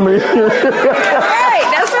too. I mean.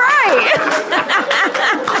 That's right.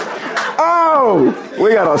 Oh,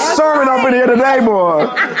 we got a sermon up in here today, boy.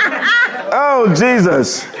 Oh,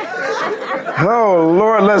 Jesus. Oh,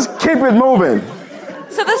 Lord, let's keep it moving.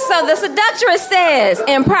 So the seductress says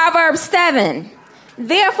in Proverbs 7,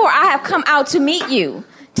 therefore I have come out to meet you,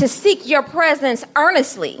 to seek your presence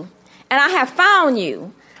earnestly, and I have found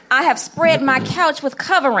you. I have spread my couch with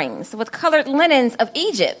coverings, with colored linens of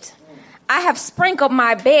Egypt. I have sprinkled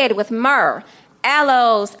my bed with myrrh,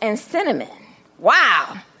 aloes, and cinnamon.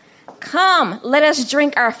 Wow. Come, let us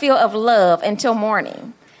drink our fill of love until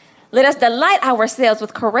morning. Let us delight ourselves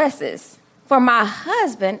with caresses, for my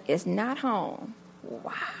husband is not home.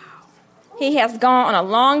 Wow. He has gone on a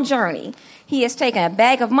long journey. He has taken a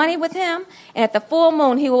bag of money with him, and at the full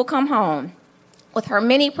moon he will come home. With her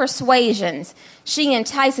many persuasions, she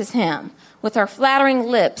entices him. With her flattering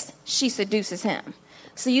lips, she seduces him.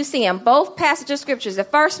 So you see in both passages of scriptures, the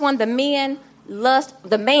first one, the man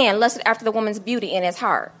lusted after the woman's beauty in his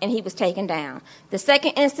heart, and he was taken down. The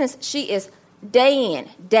second instance, she is day in,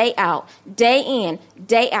 day out,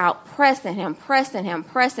 pressing him,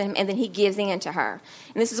 and then he gives in to her.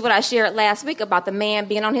 And this is what I shared last week about the man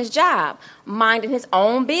being on his job, minding his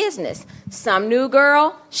own business. Some new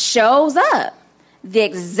girl shows up, the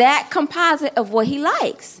exact composite of what he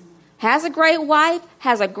likes. Has a great wife,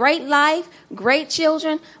 has a great life, great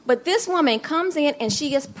children, but this woman comes in and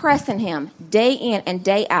she is pressing him day in and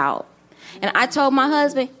day out. And I told my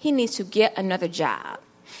husband he needs to get another job.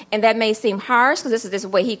 And that may seem harsh because this is the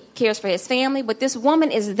way he cares for his family, but this woman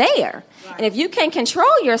is there. Right. And if you can't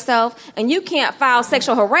control yourself and you can't file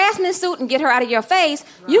sexual harassment suit and get her out of your face,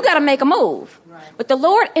 you got to make a move. Right. But the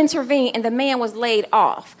Lord intervened and the man was laid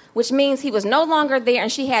off, which means he was no longer there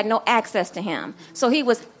and she had no access to him. So he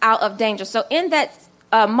was out of danger. So in that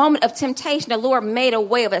moment of temptation, the Lord made a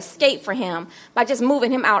way of escape for him by just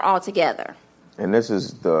moving him out altogether. And this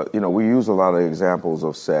is we use a lot of examples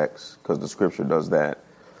of sex because the scripture does that.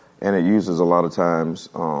 And it uses a lot of times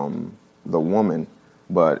the woman.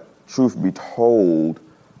 But truth be told,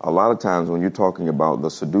 a lot of times when you're talking about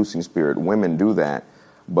the seducing spirit, women do that.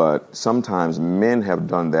 But sometimes men have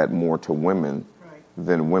done that more to women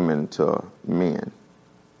than women to men.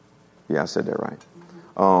 Yeah, I said that right.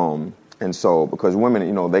 And so, because women,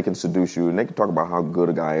 you know, they can seduce you and they can talk about how good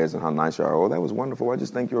a guy is and how nice you are. Oh, that was wonderful. I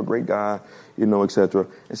just think you're a great guy, you know, etc.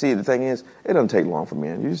 And see, the thing is, it doesn't take long for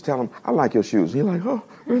men. You just tell them, I like your shoes. And you're like, oh,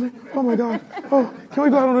 really? Oh, my God. Oh, can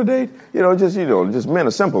we go out on a date? Just men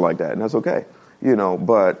are simple like that, and that's okay. You know,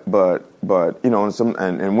 but you know,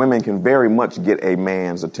 and women can very much get a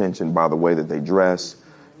man's attention by the way that they dress,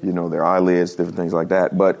 you know, their eyelids, different things like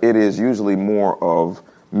that. But it is usually more of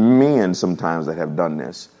men sometimes that have done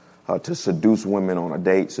this. To seduce women on a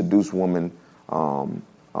date, seduce women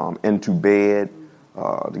into bed,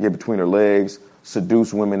 to get between her legs,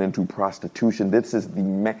 seduce women into prostitution. This is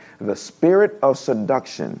the spirit of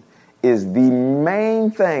seduction is the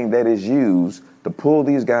main thing that is used to pull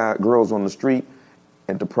these girls on the street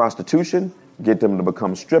into prostitution, get them to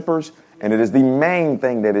become strippers, and it is the main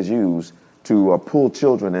thing that is used to pull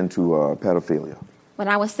children into pedophilia. When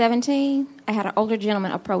I was 17, I had an older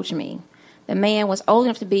gentleman approach me. The man was old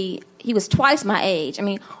enough he was twice my age. I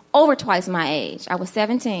mean, over twice my age. I was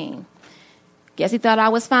 17. Guess he thought I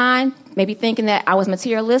was fine, maybe thinking that I was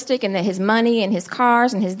materialistic and that his money and his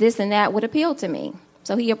cars and his this and that would appeal to me.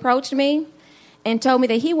 So he approached me and told me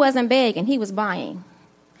that he wasn't begging, he was buying.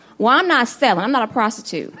 Well, I'm not selling. I'm not a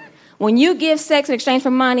prostitute. When you give sex in exchange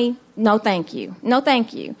for money, no thank you. No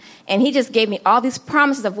thank you. And he just gave me all these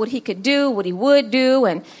promises of what he could do, what he would do.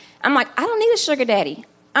 And I'm like, I don't need a sugar daddy.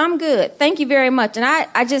 I'm good. Thank you very much. And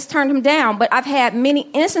I just turned him down. But I've had many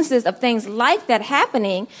instances of things like that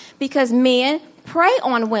happening because men prey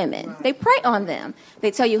on women. They prey on them. They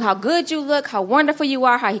tell you how good you look, how wonderful you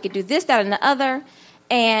are, how he could do this, that, and the other,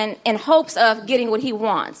 and in hopes of getting what he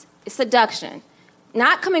wants. It's seduction.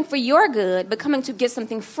 Not coming for your good, but coming to get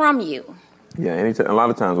something from you. Yeah, a lot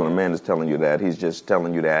of times when a man is telling you that, he's just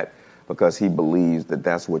telling you that because he believes that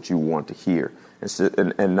that's what you want to hear.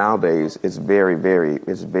 And nowadays, it's very, very,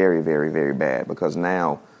 very, very bad because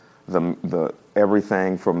now the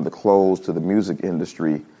everything from the clothes to the music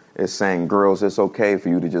industry is saying, girls, it's okay for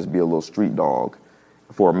you to just be a little street dog.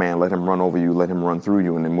 For a man, let him run over you, let him run through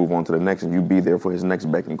you, and then move on to the next, and you be there for his next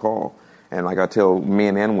beck and call. And like I tell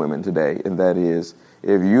men and women today, and that is,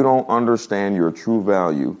 if you don't understand your true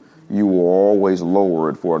value, you will always lower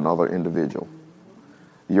it for another individual.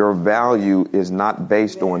 Your value is not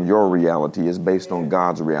based on your reality, it's based on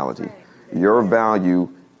God's reality. Your value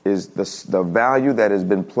is the value that has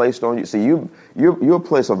been placed on you. See, you'll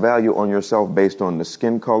place a value on yourself based on the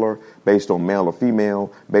skin color, based on male or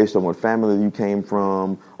female, based on what family you came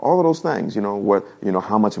from, all of those things.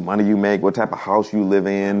 How much money you make, what type of house you live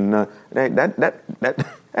in. That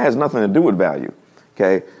has nothing to do with value.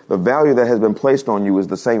 Okay, the value that has been placed on you is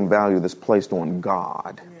the same value that's placed on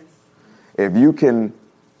God. If you can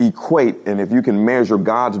equate and if you can measure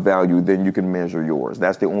God's value, then you can measure yours.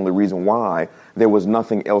 That's the only reason why there was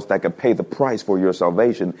nothing else that could pay the price for your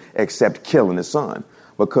salvation except killing his son.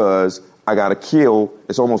 Because I got to kill,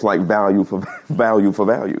 it's almost like value for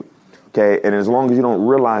value. Okay, and as long as you don't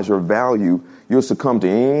realize your value, you'll succumb to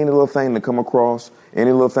any little thing that come across,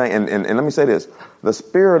 any little thing. And let me say this, the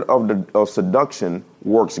spirit of seduction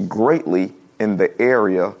works greatly in the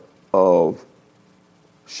area of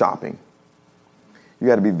shopping. You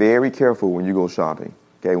got to be very careful when you go shopping.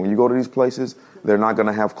 Okay, when you go to these places, they're not going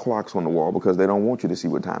to have clocks on the wall because they don't want you to see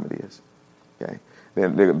what time it is. Okay,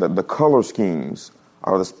 the color schemes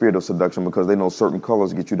are the spirit of seduction because they know certain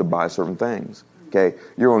colors get you to buy certain things. Okay,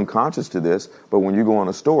 you're unconscious to this, but when you go in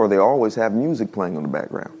a store, they always have music playing on the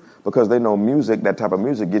background because they know music, that type of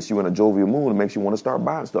music gets you in a jovial mood and makes you want to start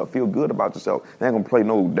buying stuff, feel good about yourself. They ain't going to play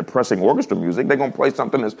no depressing orchestra music. They're going to play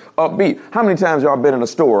something that's upbeat. How many times y'all been in a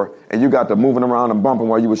store and you got to moving around and bumping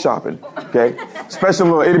while you were shopping? Okay, especially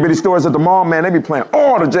little itty bitty stores at the mall, man, they be playing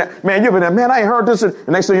all the jam. Man, you've been there, man, I ain't heard this. And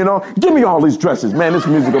next thing you know, give me all these dresses. Man, this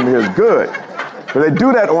music over here is good. But they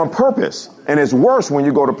do that on purpose. And it's worse when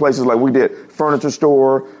you go to places like we did, furniture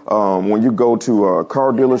store, when you go to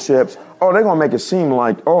car dealerships. Oh, they're going to make it seem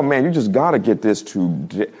like, oh, man, you just got to get this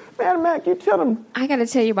today. Man, Mac, you tell them. I got to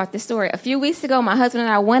tell you about this story. A few weeks ago, my husband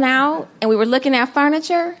and I went out, and we were looking at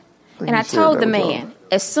furniture. And I told the man,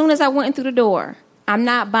 as soon as I went through the door, I'm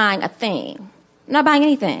not buying a thing. I'm not buying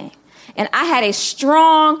anything. And I had a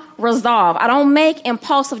strong resolve. I don't make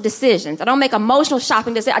impulsive decisions. I don't make emotional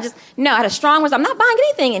shopping decisions. I had a strong resolve. I'm not buying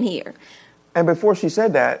anything in here. And before she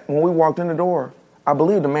said that, when we walked in the door, I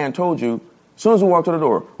believe the man told you, as soon as we walked to the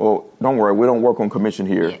door, well, don't worry, we don't work on commission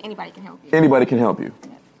here. Yeah, anybody can help you. Anybody can help you. Yeah.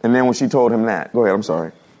 And then when she told him that, go ahead, I'm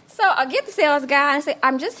sorry. So I get the sales guy and say,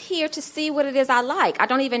 I'm just here to see what it is I like. I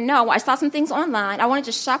don't even know. I saw some things online. I want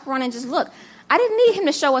to just shop around and just look. I didn't need him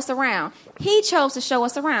to show us around. He chose to show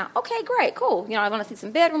us around. Okay, great, cool. I want to see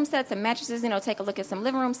some bedroom sets, some mattresses, take a look at some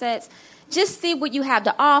living room sets. Just see what you have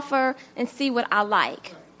to offer and see what I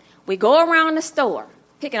like. We go around the store,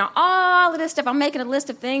 picking out all of this stuff. I'm making a list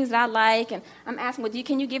of things that I like, and I'm asking,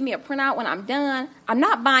 can you give me a printout when I'm done? I'm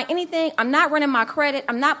not buying anything. I'm not running my credit.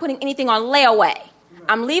 I'm not putting anything on layaway.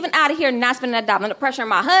 I'm leaving out of here and not spending that dollar. I'm under pressure on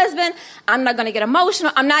my husband. I'm not going to get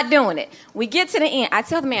emotional. I'm not doing it. We get to the end. I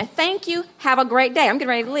tell the man, thank you. Have a great day. I'm getting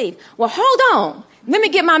ready to leave. Well, hold on. Let me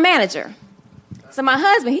get my manager. So my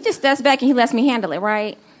husband, he just steps back and he lets me handle it,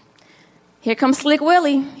 right? Here comes Slick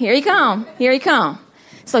Willie. Here he come. Here he come.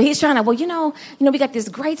 So he's trying to, we got this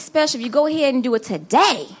great special. If you go ahead and do it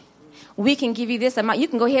today, we can give you this amount. You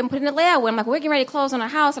can go ahead and put it in the layaway. I'm like, we're getting ready to close on our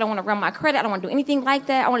house. I don't want to run my credit. I don't want to do anything like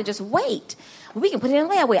that. I want to just wait. We can put it in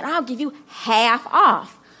layaway, and I'll give you half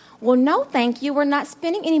off. Well, no, thank you. We're not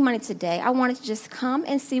spending any money today. I wanted to just come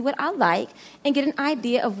and see what I like and get an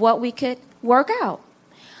idea of what we could work out.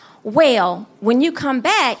 Well, when you come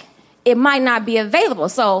back, it might not be available.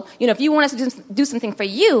 So, if you want us to do something for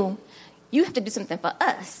you, you have to do something for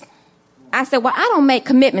us. I said, well, I don't make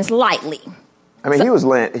commitments lightly. I mean, he was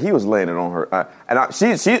laying it on her.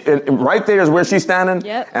 And right there is where she's standing.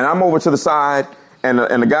 Yep. And I'm over to the side. And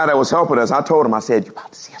the guy that was helping us, I told him, I said, you're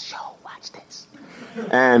about to see a show. Watch this.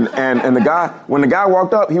 And the guy, when the guy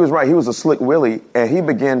walked up, he was right. He was a Slick Willie. And he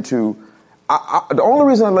began to, the only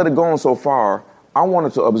reason I let it go on so far, I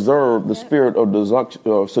wanted to observe the spirit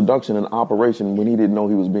of seduction in operation when he didn't know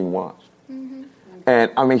he was being watched. Mm-hmm.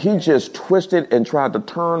 And, I mean, he just twisted and tried to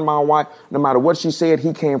turn my wife. No matter what she said,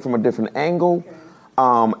 he came from a different angle.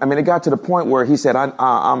 I mean, it got to the point where he said,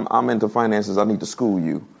 I'm into finances. I need to school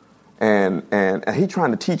you. And he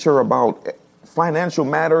trying to teach her about financial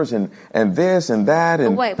matters and this and that.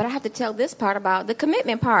 And but I have to tell this part about the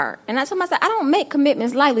commitment part. And I told myself, I don't make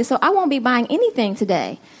commitments lightly, so I won't be buying anything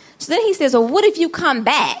today. So then he says, well, what if you come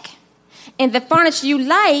back and the furniture you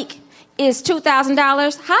like is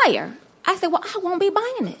 $2,000 higher? I said, well, I won't be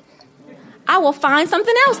buying it. I will find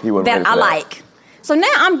something else that I like. So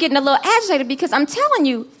now I'm getting a little agitated because I'm telling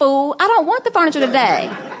you, fool, I don't want the furniture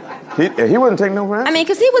today. He wouldn't take no for answer. I mean,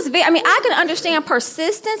 because he was I can understand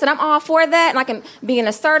persistence, and I'm all for that, and I can be an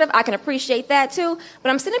assertive. I can appreciate that, too. But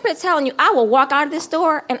I'm sitting up here telling you, I will walk out of this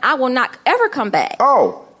store, and I will not ever come back.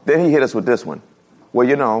 Oh, then he hit us with this one.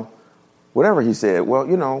 Well, whatever he said,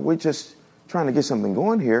 we're just trying to get something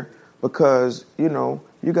going here because, you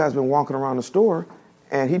guys been walking around the store,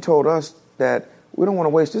 and he told us that we don't want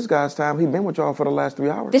to waste this guy's time. He's been with y'all for the last 3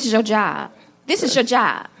 hours. This is your job. This is your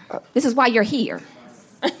job. This is why you're here.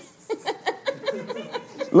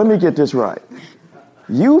 Let me get this right.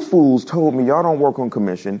 You fools told me y'all don't work on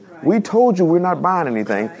commission. We told you we're not buying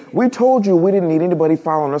anything. We told you we didn't need anybody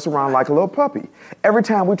following us around like a little puppy. Every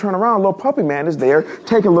time we turn around, little puppy man is there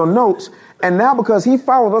taking little notes. And now because he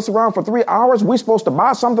followed us around for 3 hours, we're supposed to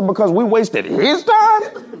buy something because we wasted his time?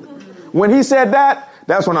 When he said that,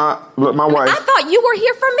 that's when my wife... I thought you were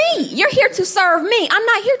here for me. You're here to serve me. I'm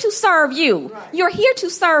not here to serve you. You're here to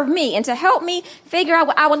serve me and to help me figure out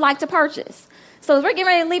what I would like to purchase. So we're getting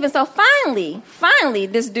ready to leave. And so finally,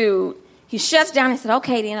 this dude, he shuts down and said,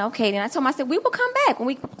 okay then. I told him, I said, we will come back. When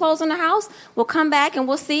we close on the house, we'll come back and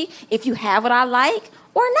we'll see if you have what I like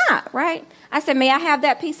or not, right? I said, may I have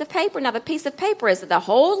that piece of paper? Now, the piece of paper is the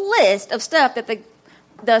whole list of stuff that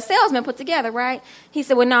the salesman put together, right? He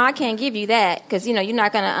said, well, no, I can't give you that because, you're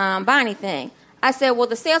not going to buy anything. I said, well,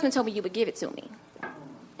 the salesman told me you would give it to me.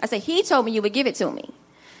 I said, he told me you would give it to me.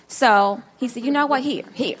 So he said, you know what? Here,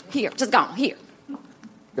 just gone, here.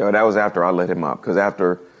 That was after I let him up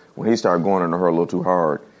because when he started going into her a little too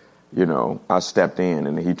hard, I stepped in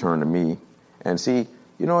and he turned to me and see,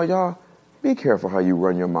 y'all, be careful how you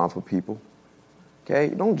run your mouth with people.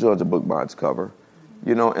 Okay? Don't judge a book by its cover.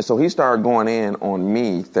 And so he started going in on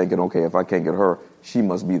me thinking, okay, if I can't get her, she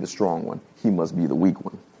must be the strong one. He must be the weak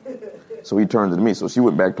one. So he turned to me. So she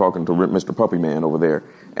went back talking to Mr. Puppy Man over there.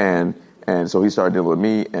 And so he started dealing with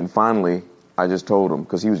me. And finally, I just told him,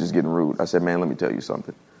 because he was just getting rude. I said, man, let me tell you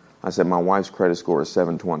something. I said, my wife's credit score is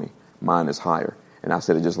 720. Mine is higher. And I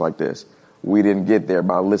said it just like this. We didn't get there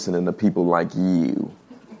by listening to people like you.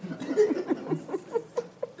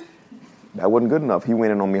 That wasn't good enough. He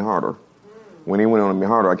went in on me harder. When he went on me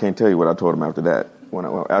harder, I can't tell you what I told him after that.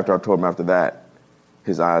 After I told him after that,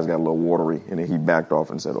 his eyes got a little watery, and then he backed off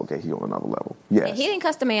and said, okay, he on another level. Yes. And he didn't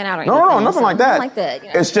cuss the man out or anything. No, nothing like that. Nothing like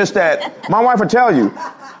that. It's just that my wife would tell you,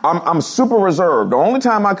 I'm super reserved. The only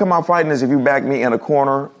time I come out fighting is if you back me in a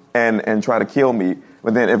corner and try to kill me.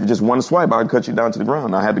 But then if just one swipe, I'd cut you down to the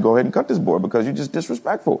ground. I had to go ahead and cut this boy because you're just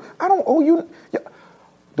disrespectful. I don't owe you.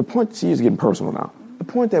 The point, she is getting personal now.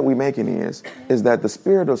 The point that we're making is that the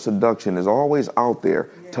spirit of seduction is always out there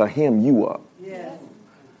to hem you up.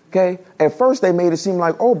 Okay? At first, they made it seem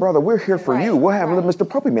like, oh, brother, we're here for you. We'll have Mr.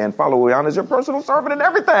 Puppy Man follow around as your personal servant and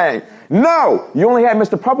everything. No, you only had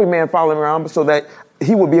Mr. Puppy Man following around so that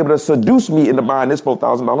he would be able to seduce me into buying this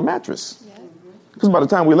 $4,000 mattress. Because by the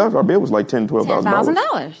time we left, our bill was like $10,000, $12,000.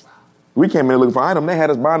 $10,000. We came in looking for an item. They had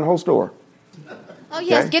us buying the whole store. Oh,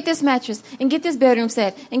 yes, get this mattress, and get this bedroom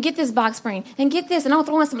set, and get this box spring, and get this, and I'll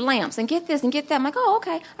throw in some lamps, and get this, and get that. I'm like, oh,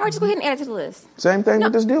 okay. All right, just go ahead and add it to the list. Same thing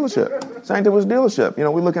with this dealership. Same thing with this dealership. You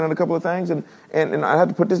know, we're looking at a couple of things, and I had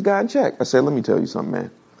to put this guy in check. I said, let me tell you something,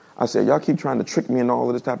 man. I said, y'all keep trying to trick me into all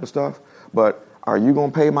of this type of stuff, but are you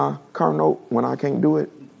going to pay my car note when I can't do it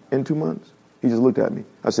in 2 months? He just looked at me.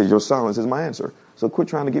 I said, your silence is my answer. So quit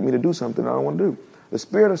trying to get me to do something I don't want to do. The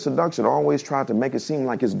spirit of seduction always tried to make it seem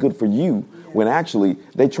like it's good for you when actually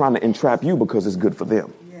they're trying to entrap you because it's good for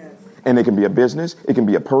them. And it can be a business, it can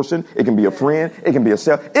be a person, it can be a friend, it can be a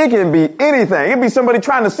sell, it can be anything. It can be somebody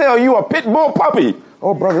trying to sell you a pit bull puppy.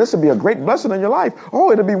 Oh, brother, this would be a great blessing in your life.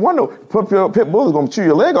 Oh, it'll be wonderful. Pit bull is going to chew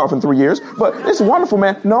your leg off in 3 years, but it's wonderful,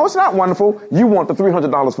 man. No, it's not wonderful. You want the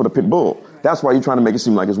 $300 for the pit bull. That's why you're trying to make it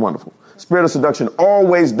seem like it's wonderful. Spirit of seduction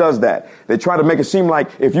always does that. They try to make it seem like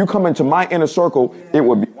if you come into my inner circle, it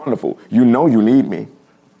would be wonderful. You know you need me.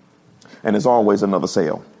 And it's always another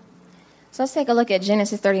sale. So let's take a look at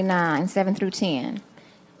Genesis 39, 7 through 10.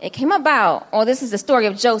 It came about, this is the story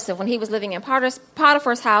of Joseph when he was living in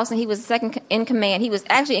Potiphar's house and he was second in command. He was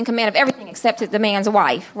actually in command of everything except the man's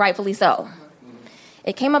wife, rightfully so.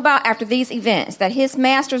 It came about after these events that his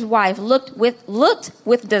master's wife looked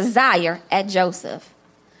with desire at Joseph.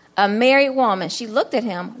 A married woman, she looked at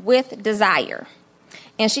him with desire.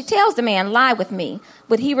 And she tells the man, lie with me.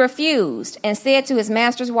 But he refused and said to his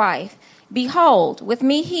master's wife, behold, with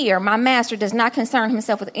me here, my master does not concern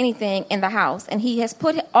himself with anything in the house, and he has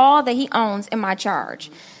put all that he owns in my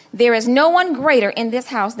charge. There is no one greater in this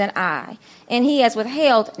house than I, and he has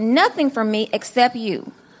withheld nothing from me except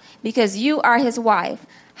you, because you are his wife.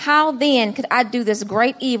 How then could I do this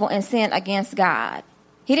great evil and sin against God?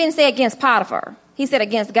 He didn't say against Potiphar. He said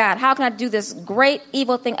against God. How can I do this great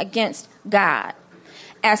evil thing against God?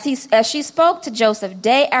 As she spoke to Joseph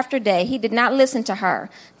day after day, he did not listen to her,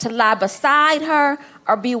 to lie beside her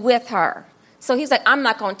or be with her. So he's like, I'm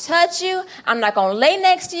not going to touch you. I'm not going to lay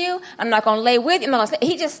next to you. I'm not going to lay with you.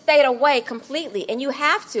 He just stayed away completely. And you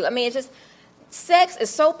have to. I mean, it's just, sex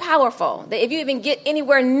is so powerful that if you even get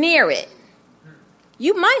anywhere near it,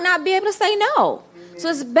 you might not be able to say no. So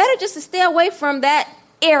it's better just to stay away from that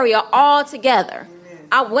area altogether.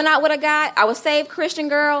 I went out with a guy. I was a saved Christian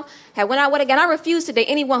girl. Had went out with a guy. And I refused to date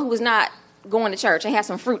anyone who was not going to church and had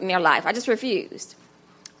some fruit in their life. I just refused.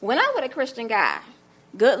 Went out with a Christian guy.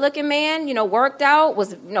 Good-looking man, worked out,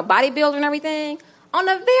 was, bodybuilder and everything. On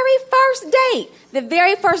the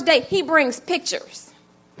very first date, he brings pictures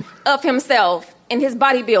of himself in his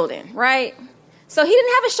bodybuilding, right? So he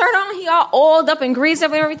didn't have a shirt on. He all oiled up and greased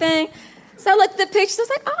up and everything. So I looked at the pictures. I was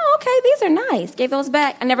like, oh, okay, these are nice. Gave those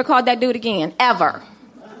back. I never called that dude again, ever.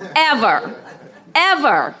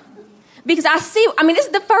 Because this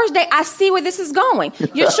is the first day I see where this is going.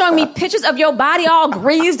 You're showing me pictures of your body all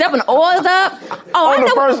greased up and oiled up. Oh, on the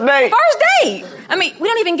first date. First date. We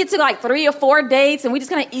don't even get to like 3 or 4 dates and we just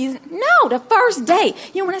kind of ease. No, the first date.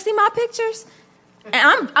 When I see my pictures,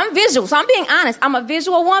 and I'm visual, so I'm being honest. I'm a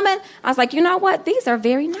visual woman. I was like, you know what? These are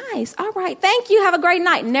very nice. All right, thank you. Have a great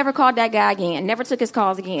night. Never called that guy again. Never took his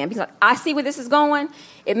calls again. Because I see where this is going.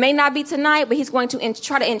 It may not be tonight, but he's going to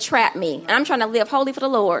try to entrap me. And I'm trying to live holy for the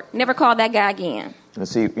Lord. Never called that guy again. And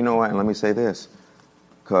see, you know what? And let me say this.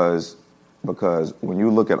 Because when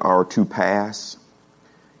you look at our two pasts,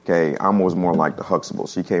 okay, I was more like the Huxtable.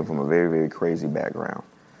 She came from a very, very crazy background.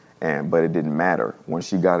 But it didn't matter. When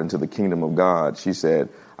she got into the kingdom of God, she said,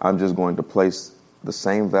 I'm just going to place the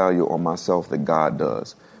same value on myself that God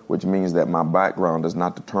does, which means that my background does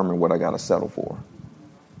not determine what I got to settle for.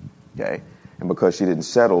 Okay? And because she didn't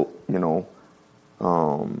settle, she, I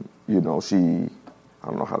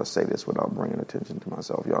don't know how to say this without bringing attention to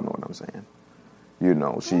myself. Y'all know what I'm saying.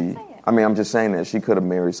 I'm just saying that she could have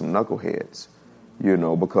married some knuckleheads,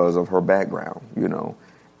 because of her background,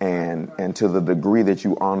 And to the degree that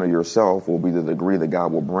you honor yourself will be the degree that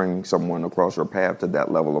God will bring someone across your path to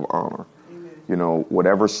that level of honor. Amen.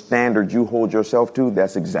 Whatever standard you hold yourself to,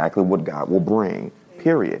 that's exactly what God will bring,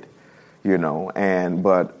 period.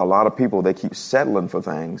 But a lot of people, they keep settling for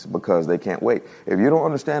things because they can't wait. If you don't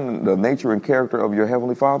understand the nature and character of your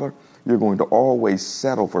Heavenly Father, you're going to always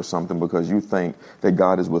settle for something because you think that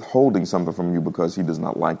God is withholding something from you because he does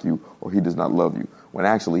not like you or he does not love you. When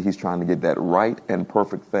actually he's trying to get that right and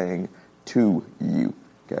perfect thing to you.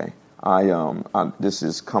 Okay. This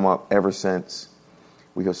has come up ever since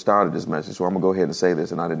we have started this message. So I'm going to go ahead and say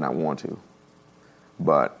this, and I did not want to.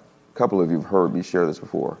 But a couple of you have heard me share this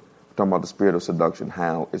before. I'm talking about the spirit of seduction,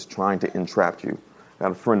 how it's trying to entrap you. I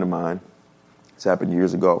had a friend of mine. This happened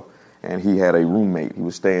years ago. And he had a roommate. He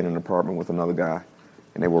was staying in an apartment with another guy,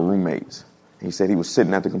 and they were roommates. He said he was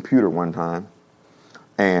sitting at the computer one time,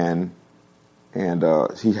 and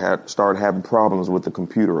he had started having problems with the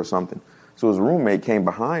computer or something. So his roommate came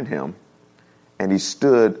behind him, and he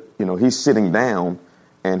stood, he's sitting down,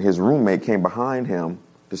 and his roommate came behind him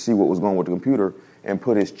to see what was going on with the computer and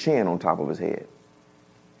put his chin on top of his head.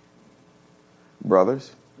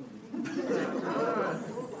 Brothers,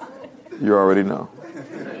 you already know.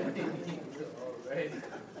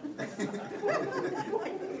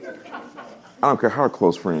 I don't care how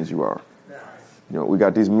close friends you are. We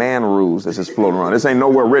got these man rules that's just floating around. This ain't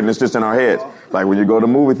nowhere written. It's just in our heads. Like when you go to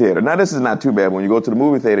the movie theater. Now, this is not too bad. When you go to the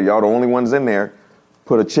movie theater, y'all the only ones in there.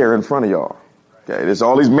 Put a chair in front of y'all. Okay, there's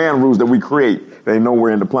all these man rules that we create. They ain't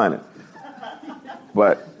nowhere in the planet.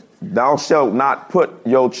 But thou shalt not put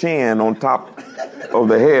your chin on top of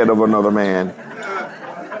the head of another man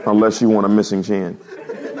unless you want a missing chin.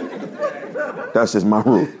 That's just my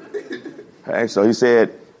rule. Okay, so he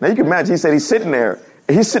said, now you can imagine, he said he's sitting there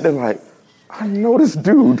like, I know this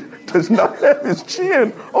dude does not have his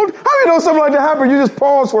chin. Oh, how do you know something like that happened? You just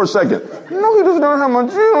pause for a second. No, he doesn't have my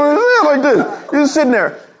chin on his head like this. You're just sitting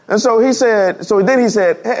there. And so then he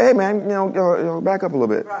said, hey man, back up a little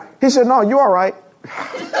bit. Right. He said, no, you all right.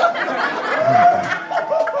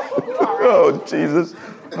 Oh, Jesus.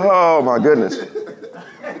 Oh, my goodness.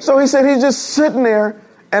 So he said he's just sitting there,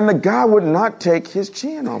 and the guy would not take his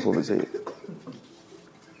chin off of his head.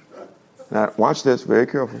 Now, watch this, very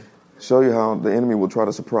careful. Show you how the enemy will try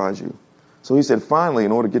to surprise you. So he said, finally,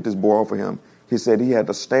 in order to get this boy off of him, he said he had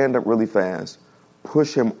to stand up really fast,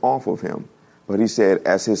 push him off of him. But he said,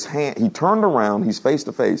 as his hand, he turned around, he's face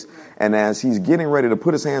to face, and as he's getting ready to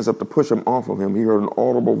put his hands up to push him off of him, he heard an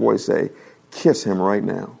audible voice say, kiss him right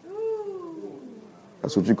now.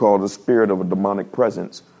 That's what you call the spirit of a demonic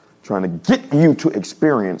presence, trying to get you to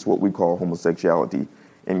experience what we call homosexuality,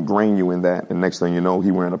 ingrain you in that, and next thing you know, he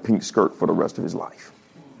wearing a pink skirt for the rest of his life.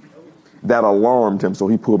 That alarmed him, so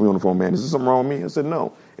he pulled me on the phone. Man, is there something wrong with me? I said,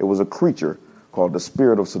 no. It was a creature called the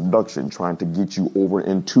spirit of seduction trying to get you over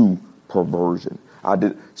into perversion.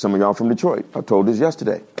 Some of y'all from Detroit, I told this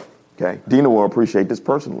yesterday. Okay, Dina will appreciate this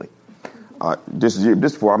personally. This is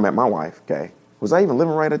before I met my wife. Okay, was I even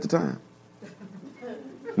living right at the time?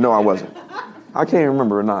 No, I wasn't. I can't even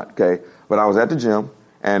remember or not. Okay, but I was at the gym.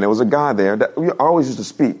 And there was a guy there that we always used to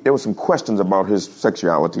speak. There was some questions about his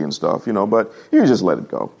sexuality and stuff, but you just let it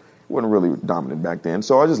go. It wasn't really dominant back then.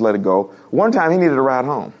 So I just let it go. One time he needed a ride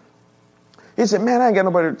home. He said, man, I ain't got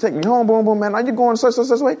nobody to take me home. Boom, boom, man. Are you going such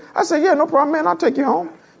way? I said, yeah, no problem, man. I'll take you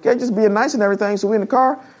home. Okay, just being nice and everything. So we in the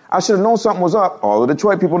car. I should have known something was up. All the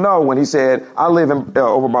Detroit people know when he said, I live in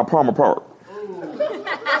over by Palmer Park. Look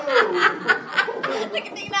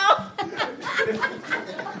at Dino.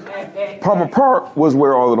 Palmer Park was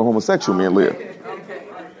where all of the homosexual men lived.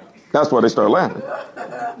 That's why they started laughing.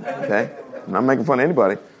 Okay? I'm not making fun of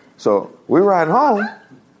anybody. So we riding home.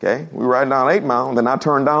 Okay? We riding down 8 Mile. And then I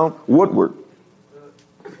turned down Woodward.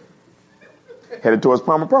 Headed towards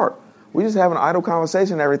Palmer Park. We just having an idle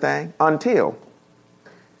conversation and everything until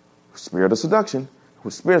spirit of seduction.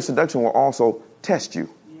 Spirit of seduction will also test you.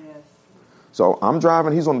 Yes. So I'm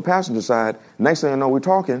driving. He's on the passenger side. Next thing I know, we're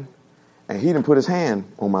talking. And he didn't put his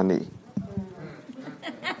hand on my knee.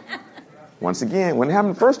 Once again, when it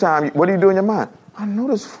happened the first time, what do you do in your mind? I know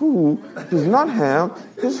this fool does not have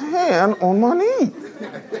his hand on my knee.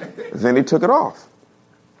 Then he took it off.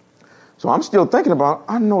 So I'm still thinking about,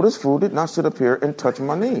 I know this fool did not sit up here and touch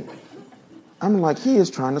my knee. I'm like, he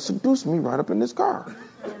is trying to seduce me right up in this car.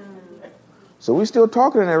 So we still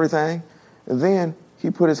talking and everything. And then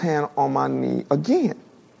he put his hand on my knee again.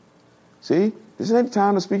 See? This ain't the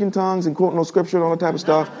time to speak in tongues and quote no scripture and all that type of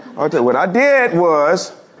stuff. I'll tell you, what I did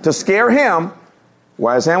was to scare him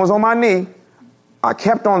while his hand was on my knee. I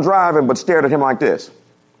kept on driving but stared at him like this.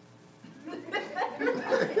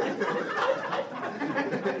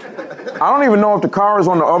 I don't even know if the car is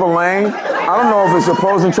on the other lane. I don't know if it's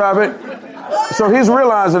opposing traffic. So he's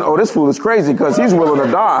realizing, oh, this fool is crazy because he's willing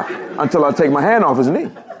to die until I take my hand off his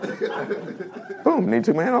knee. Boom, and he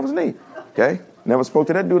took my hand off his knee. Okay? Never spoke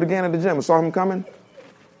to that dude again at the gym. I saw him coming.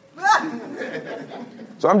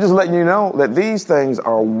 So I'm just letting you know that these things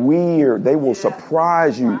are weird. They will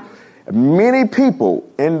surprise you. Many people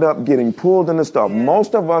end up getting pulled into stuff.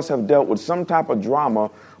 Most of us have dealt with some type of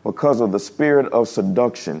drama because of the spirit of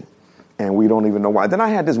seduction. And we don't even know why. Then I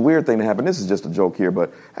had this weird thing that happened. This is just a joke here,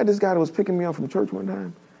 but I had this guy that was picking me up from church one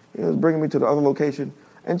time. He was bringing me to the other location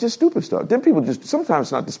and just stupid stuff. Then people just, sometimes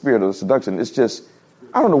it's not the spirit of seduction. It's just,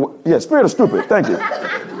 I don't know. Yeah, spirit of stupid. Thank you.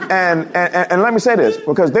 And let me say this,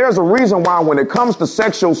 because there's a reason why when it comes to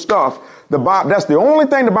sexual stuff, that's the only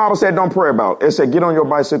thing the Bible said don't pray about. It said get on your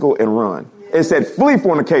bicycle and run. It said flee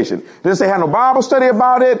fornication. It didn't say have no Bible study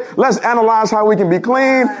about it. Let's analyze how we can be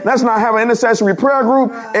clean. Let's not have an intercessory prayer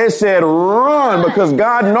group. It said run, because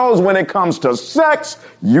God knows when it comes to sex,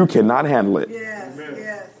 you cannot handle it. Yes,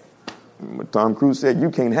 yes. But Tom Cruise said you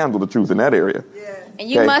can't handle the truth in that area. Yes. And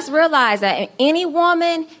you must realize that any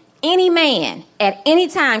woman, any man, at any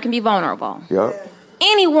time can be vulnerable. Yep.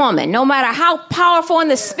 Any woman, no matter how powerful in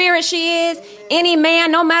the spirit she is, any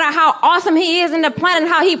man, no matter how awesome he is in the planet,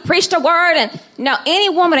 how he preached the word, and no, any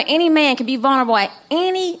woman or any man can be vulnerable at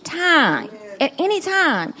any time. At any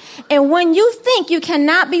time. And when you think you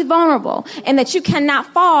cannot be vulnerable and that you cannot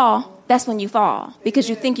fall, that's when you fall, because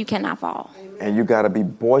you think you cannot fall. And you got to be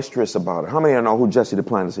boisterous about it. How many of you know who Jesse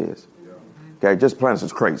Duplantis is? Okay, Jesse Duplantis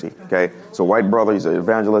is crazy. Okay, so white brother, he's an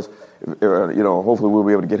evangelist. Hopefully we'll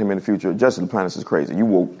be able to get him in the future. Jesse Duplantis is crazy. You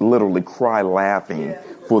will literally cry laughing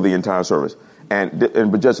for the entire service.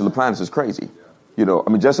 But Jesse Duplantis is crazy. Jesse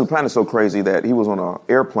Duplantis is so crazy that he was on an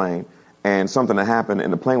airplane and something had happened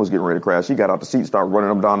and the plane was getting ready to crash. He got out the seat, started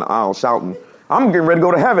running up down the aisle shouting, "I'm getting ready to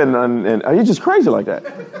go to heaven." And he's just crazy like that.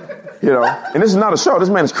 And this is not a show. This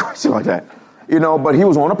man is crazy like that. But he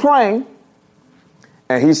was on a plane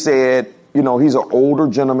and he said, he's an older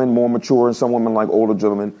gentleman, more mature, and some women like older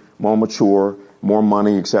gentlemen, more mature, more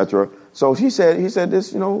money, etc. So he said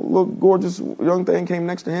this, little gorgeous young thing came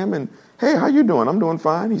next to him and, "Hey, how you doing?" "I'm doing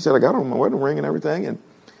fine." He said, "I got on my wedding ring and everything."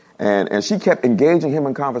 And she kept engaging him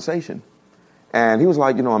in conversation. And he was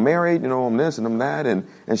like, "I'm married, I'm this and I'm that." And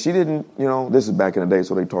she didn't, this is back in the day,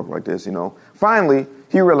 so they talk like this, Finally,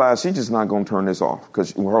 he realized she's just not going to turn this off,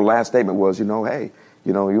 because her last statement was, "Hey,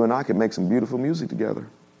 you and I could make some beautiful music together."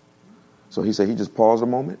 So he said he just paused a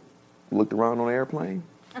moment, looked around on the airplane,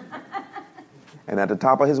 and at the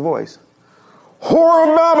top of his voice, "Whore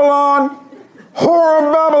of Babylon, whore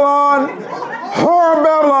of Babylon, whore of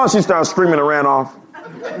Babylon." She started screaming and ran off.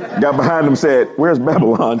 Got behind him, said, "Where's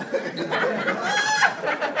Babylon?"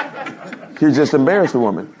 He just embarrassed the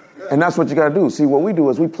woman. And that's what you got to do. See, what we do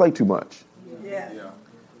is we play too much. Yes.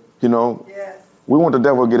 Yes. We want the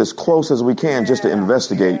devil to get as close as we can just to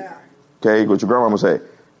investigate. Okay, what your grandma would say,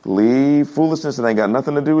 leave foolishness that ain't got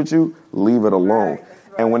nothing to do with you, leave it alone. Right.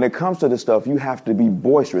 And when it comes to this stuff, you have to be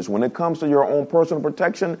boisterous. When it comes to your own personal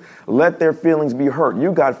protection, let their feelings be hurt.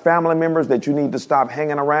 You got family members that you need to stop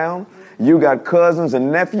hanging around. You got cousins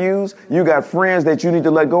and nephews. You got friends that you need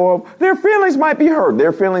to let go of. Their feelings might be hurt.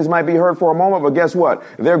 Their feelings might be hurt for a moment, but guess what?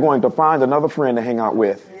 They're going to find another friend to hang out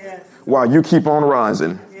with while you keep on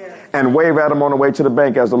rising and wave at them on the way to the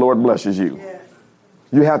bank as the Lord blesses you.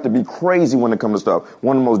 You have to be crazy when it comes to stuff.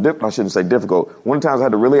 One of the most, I shouldn't say difficult. One of the times I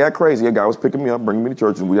had to really act crazy. A guy was picking me up, bringing me to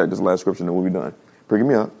church, and we had this last scripture, and then we'll be done. Picking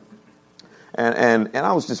me up. And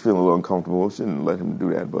I was just feeling a little uncomfortable. Shouldn't let him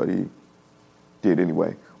do that, but he did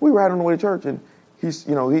anyway. We were out on the way to church, and he's,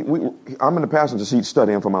 I'm in the passenger seat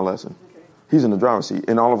studying for my lesson. He's in the driver's seat,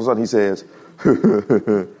 and all of a sudden he says,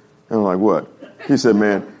 and I'm like, "What?" He said,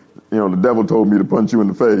 "Man, the devil told me to punch you in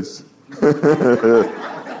the face."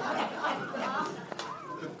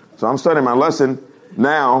 So I'm studying my lesson.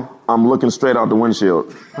 Now I'm looking straight out the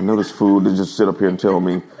windshield. I know this fool to just sit up here and tell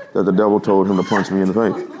me that the devil told him to punch me in the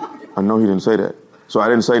face. I know he didn't say that. So I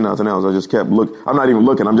didn't say nothing else. I just kept looking. I'm not even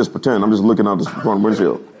looking. I'm just pretending. I'm just looking out the front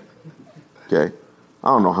windshield. Okay. I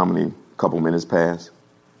don't know how many couple minutes passed.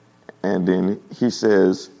 And then he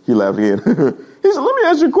says, he laughed again. He said, "Let me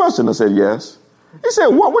ask you a question." I said, "Yes." He said,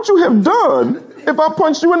 "What would you have done if I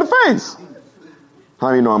punched you in the face?"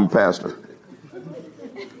 How do you know I'm a pastor?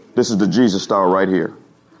 This is the Jesus style right here.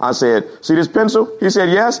 I said, "See this pencil?" He said,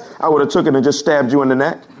 "Yes." I would have took it and just stabbed you in the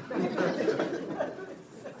neck.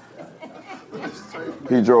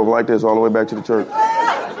 He drove like this all the way back to the church.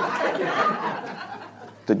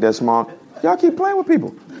 Took that small. Y'all keep playing with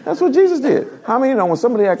people. That's what Jesus did. How many know when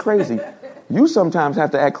somebody act crazy, you sometimes have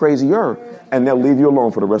to act crazier, and they'll leave you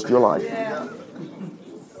alone for the rest of your life.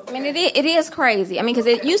 I mean, it is crazy. I mean, because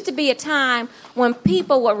it used to be a time when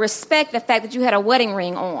people would respect the fact that you had a wedding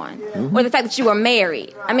ring on, or the fact that you were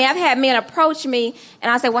married. I mean, I've had men approach me,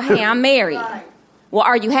 and I say, "Well, hey, I'm married." "Well,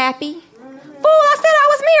 are you happy?" "Fool, I said I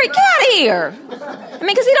was married. Get out of here." I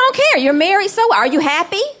mean, because he don't care. You're married, so are you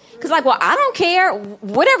happy? Because, well, I don't care.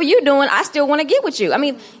 Whatever you're doing, I still want to get with you. I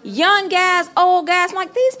mean, young guys, old guys, I'm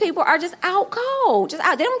like, these people are just out cold. Just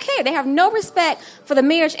out. They don't care. They have no respect for the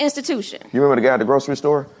marriage institution. You remember the guy at the grocery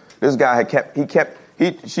store This guy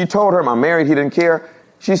she told him, I'm married. He didn't care.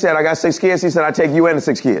 She said, I got 6 kids. He said, I take you and the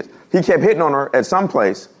 6 kids. He kept hitting on her at some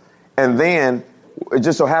place. And then it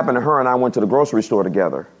just so happened that her and I went to the grocery store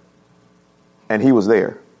together. And he was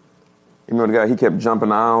there. You remember the guy? He kept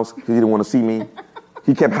jumping aisles because he didn't want to see me.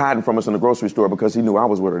 He kept hiding from us in the grocery store because he knew I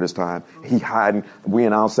was with her this time. He hiding. We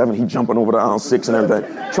in aisle 7. He jumping over to aisle 6 and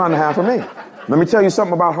everything, trying to hide from me. Let me tell you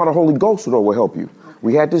something about how the Holy Ghost will help you.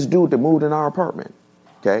 We had this dude that moved in our apartment.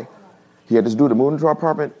 Okay? He had this dude that moved into our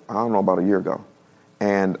apartment, I don't know, about a year ago.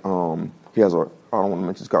 And he has I don't want to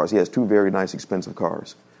mention his cars. He has 2 very nice, expensive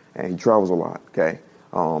cars. And he travels a lot. Okay?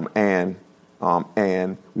 And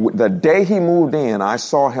the day he moved in, I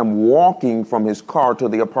saw him walking from his car to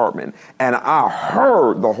the apartment, and I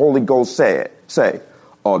heard the Holy Ghost say,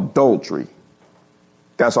 adultery.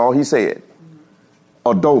 That's all he said.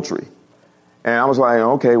 Adultery. And I was like,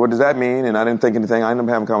 okay, what does that mean? And I didn't think anything. I ended up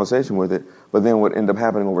having a conversation with it. But then what ended up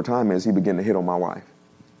happening over time is he began to hit on my wife.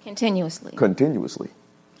 Continuously.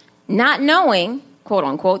 Not knowing, quote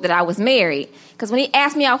unquote, that I was married. Because when he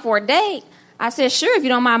asked me out for a date, I said, sure, if you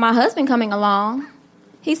don't mind my husband coming along.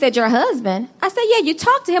 He said, your husband? I said, yeah, you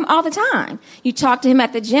talk to him all the time. You talk to him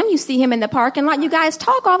at the gym. You see him in the parking lot. You guys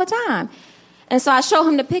talk all the time. And so I show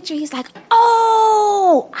him the picture. He's like,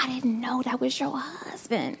 oh, I didn't know that was your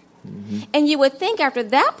husband. Mm-hmm. And you would think after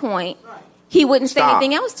that point, he wouldn't say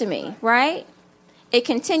anything else to me, right? It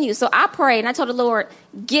continues. So I prayed and I told the Lord,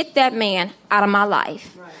 get that man out of my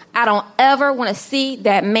life. Right. I don't ever want to see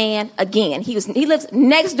that man again. He lives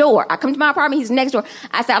next door. I come to my apartment, he's next door.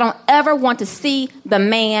 I said, I don't ever want to see the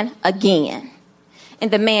man again.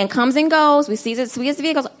 And the man comes and goes. We see his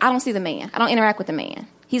vehicles. I don't see the man. I don't interact with the man.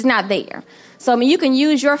 He's not there. So, you can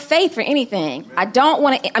use your faith for anything. I don't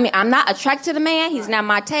want to, I'm not attracted to the man. He's not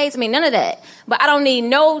my taste. None of that. But I don't need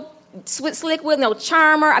no slick with no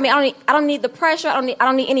charmer. I don't need the pressure. I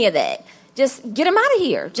don't need any of that. Just get him out of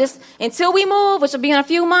here. Just until we move, which will be in a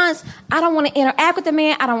few months. I don't want to interact with the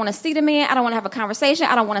man. I don't want to see the man. I don't want to have a conversation.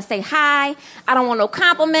 I don't want to say hi. I don't want no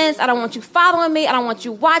compliments. I don't want you following me. I don't want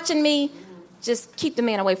you watching me. Just keep the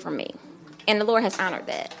man away from me. And the Lord has honored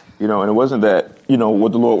that. And it wasn't that,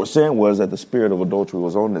 what the Lord was saying was that the spirit of adultery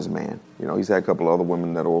was on this man. He's had a couple of other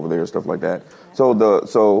women that are over there and stuff like that.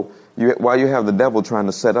 While you have the devil trying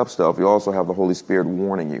to set up stuff, you also have the Holy Spirit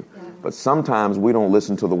warning you. Yeah. But sometimes we don't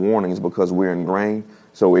listen to the warnings because we're ingrained.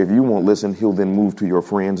 So if you won't listen, he'll then move to your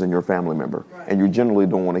friends and your family member. Right. And you generally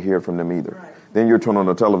don't want to hear from them either. Right. Then you'll turn on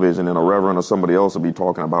the television and a reverend or somebody else will be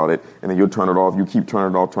talking about it. And then you'll turn it off. You keep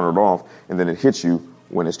turning it off. And then it hits you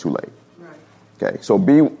when it's too late. Okay, so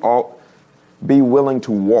be willing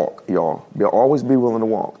to walk, y'all. Always be willing to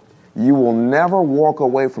walk. You will never walk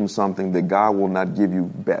away from something that God will not give you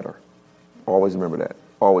better. Always remember that.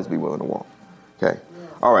 Always be willing to walk. Okay.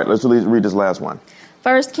 All right, let's read this last one.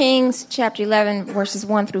 1 Kings chapter 11, verses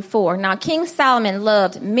 1 through 4. Now, King Solomon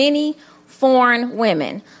loved many foreign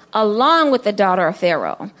women, along with the daughter of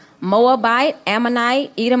Pharaoh, Moabite,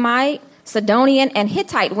 Ammonite, Edomite, Sidonian, and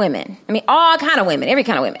Hittite women. All kind of women, every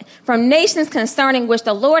kind of women. From nations concerning which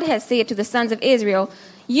the Lord had said to the sons of Israel,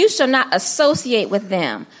 you shall not associate with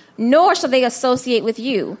them, nor shall they associate with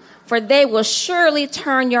you, for they will surely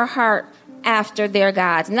turn your heart after their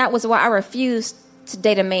gods. And that was why I refused to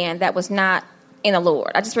date a man that was not in the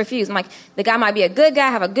Lord. I just refused. I'm like, the guy might be a good guy,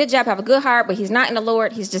 have a good job, have a good heart, but he's not in the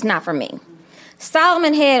Lord. He's just not for me.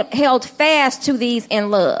 Solomon had held fast to these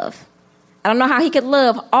in love. I don't know how he could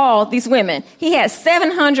love all these women. He had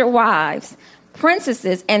 700 wives,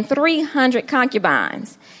 princesses, and 300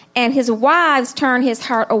 concubines. And his wives turned his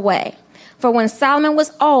heart away. For when Solomon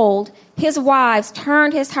was old, his wives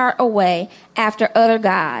turned his heart away after other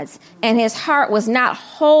gods. And his heart was not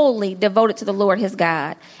wholly devoted to the Lord his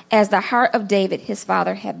God, as the heart of David his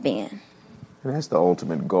father had been. And that's the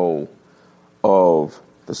ultimate goal of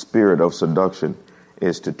the spirit of seduction,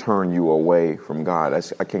 is to turn you away from God.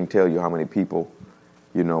 I can't tell you how many people,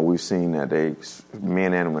 we've seen that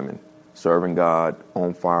men and women, serving God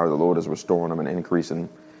on fire. The Lord is restoring them and increasing them.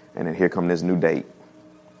 And then here come this new date,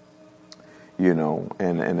 and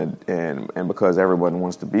because everyone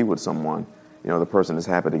wants to be with someone, the person is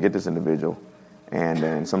happy to get this individual. And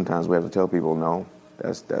then sometimes we have to tell people, no,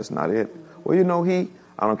 that's not it. Well,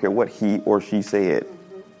 I don't care what he or she said.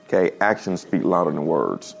 Okay. Actions speak louder than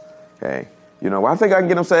words. Okay. I think I can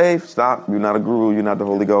get them saved. Stop. You're not a guru. You're not the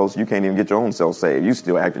Holy Ghost. You can't even get your own self saved. You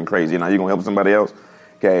still acting crazy. Now you're going to help somebody else.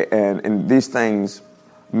 Okay. And these things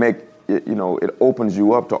make, it opens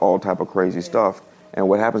you up to all type of crazy stuff. And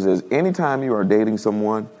what happens is anytime you are dating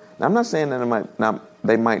someone, now I'm not saying that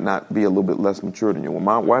they might not be a little bit less mature than you. When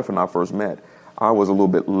my wife and I first met, I was a little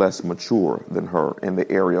bit less mature than her in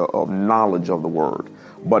the area of knowledge of the word,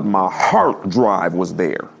 but my heart drive was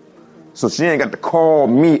there. So she ain't got to call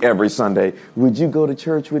me every Sunday. Would you go to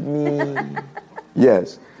church with me?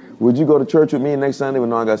 Yes. Would you go to church with me next Sunday? Well,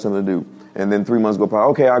 no, I got something to do. And then 3 months go by.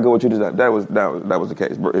 Okay, I'll go with you to that. That was the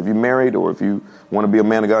case. But if you're married or if you want to be a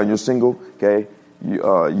man of God and you're single, okay,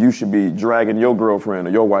 you should be dragging your girlfriend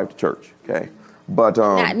or your wife to church, okay? But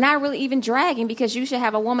not really even dragging, because you should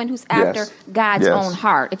have a woman who's after God's own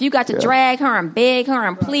heart. If you got to drag her and beg her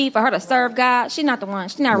and plead for her to serve God, she's not the one.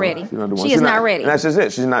 She's not ready. She is not ready. And that's just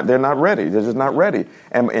it. They're not ready. They're just not ready.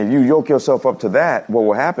 And you yoke yourself up to that. What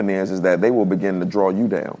will happen is that they will begin to draw you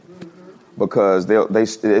down, because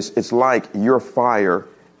it's like you're fire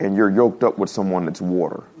and you're yoked up with someone that's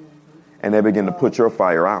water, and they begin to put your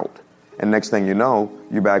fire out. And next thing you know,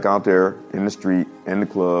 you're back out there in the street, in the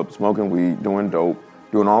club, smoking weed, doing dope,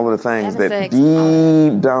 doing all of the things that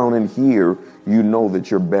deep down in here, you know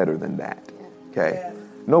that you're better than that. Okay? Yes.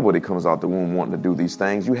 Nobody comes out the womb wanting to do these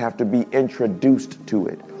things. You have to be introduced to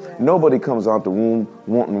it. Yes. Nobody comes out the womb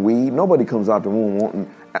wanting weed. Nobody comes out the womb wanting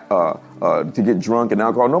to get drunk and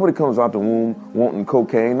alcohol. Nobody comes out the womb wanting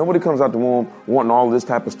cocaine. Nobody comes out the womb wanting all this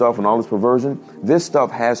type of stuff and all this perversion. This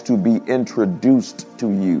stuff has to be introduced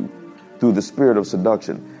to you through the spirit of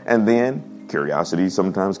seduction. And then curiosity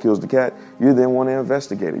sometimes kills the cat. You then want to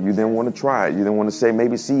investigate it. You then want to try it. You then want to say,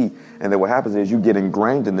 maybe see. And then what happens is you get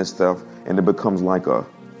ingrained in this stuff, and it becomes like a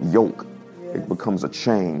yoke. Yes. It becomes a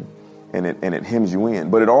chain, and it hems you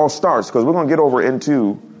in. But it all starts, because we're going to get over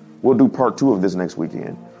into, we'll do part 2 of this next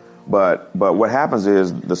weekend. But what happens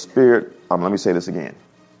is the spirit, let me say this again.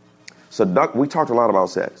 We talked a lot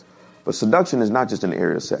about sex, but seduction is not just an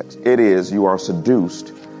area of sex. It is, you are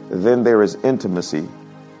seduced. Then there is intimacy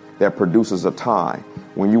that produces a tie.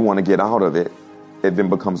 When you want to get out of it, it then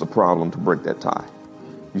becomes a problem to break that tie.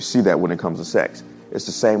 You see that when it comes to sex. It's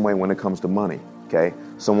the same way when it comes to money, okay?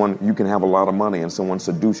 You can have a lot of money and someone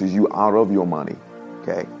seduces you out of your money,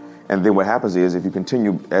 okay? And then what happens is, if you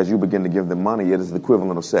continue, as you begin to give them money, it is the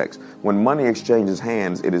equivalent of sex. When money exchanges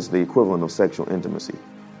hands, it is the equivalent of sexual intimacy,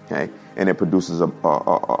 okay? And it produces a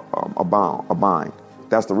bind.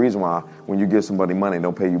 That's the reason why when you give somebody money and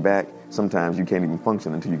don't pay you back, sometimes you can't even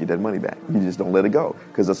function until you get that money back. You just don't let it go,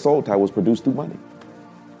 because a soul tie was produced through money.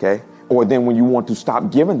 Okay? Or then when you want to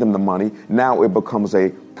stop giving them the money, now it becomes a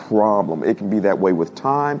problem. It can be that way with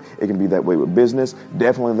time. It can be that way with business.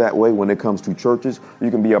 Definitely that way when it comes to churches.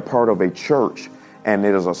 You can be a part of a church, and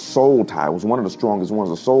it is a soul tie. It was one of the strongest ones.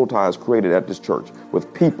 A soul tie is created at this church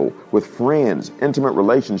with people, with friends, intimate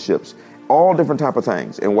relationships, all different type of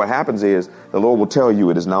things. And what happens is the Lord will tell you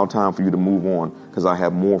it is now time for you to move on, because I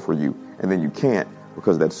have more for you. And then you can't,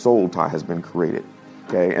 because that soul tie has been created.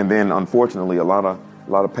 Okay. And then unfortunately, a lot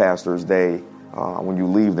of pastors, when you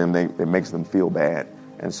leave them, it makes them feel bad.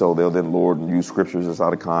 And so they'll then, Lord, and use scriptures that's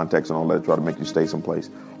out of context and all that, try to make you stay someplace,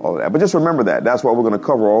 all of that. But just remember that. That's why we're going to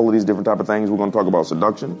cover all of these different type of things. We're going to talk about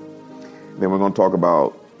seduction. Then we're going to talk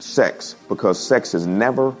about sex, because sex is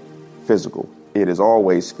never physical. It is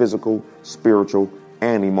always physical, spiritual,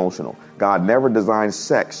 and emotional. God never designed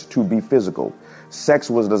sex to be physical. Sex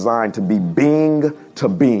was designed to be being to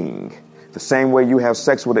being. The same way you have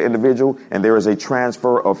sex with an individual and there is a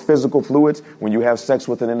transfer of physical fluids, when you have sex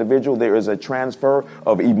with an individual, there is a transfer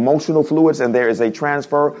of emotional fluids and there is a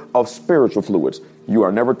transfer of spiritual fluids. You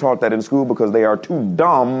are never taught that in school, because they are too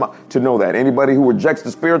dumb to know that. Anybody who rejects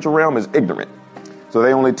the spiritual realm is ignorant. So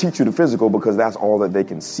they only teach you the physical because that's all that they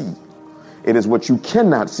can see. It is what you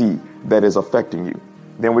cannot see that is affecting you.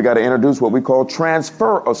 Then we got to introduce what we call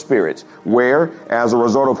transfer of spirits, where as a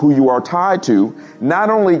result of who you are tied to, not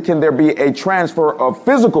only can there be a transfer of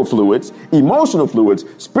physical fluids, emotional fluids,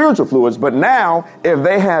 spiritual fluids, but now if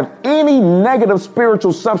they have any negative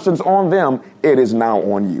spiritual substance on them, it is now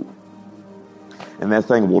on you. And that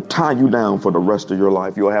thing will tie you down for the rest of your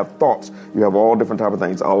life. You'll have thoughts. You have all different type of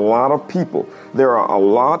things. A lot of people, there are a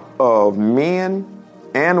lot of men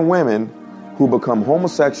and women who become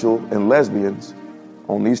homosexual and lesbians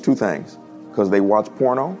on these two things, because they watch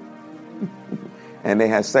porno and they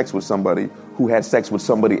had sex with somebody who had sex with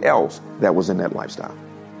somebody else that was in that lifestyle.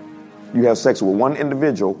 You have sex with one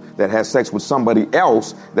individual that has sex with somebody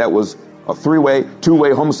else that was a 3-way,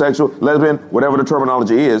 2-way, homosexual, lesbian, whatever the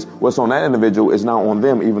terminology is. What's on that individual is now on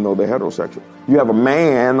them, even though they're heterosexual. You have a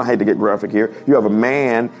man, I hate to get graphic here, you have a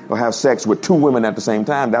man who have sex with 2 women at the same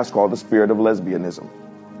time. That's called the spirit of lesbianism.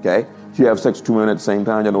 Okay? You have sex with 2 women at the same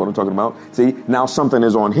time. You know what I'm talking about? See, now something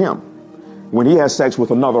is on him. When he has sex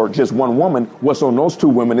with another, just one woman, what's on those 2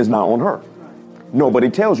 women is now on her. Nobody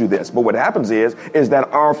tells you this. But what happens is that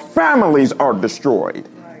our families are destroyed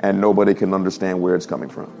and nobody can understand where it's coming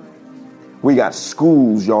from. We got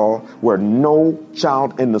schools, y'all, where no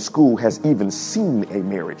child in the school has even seen a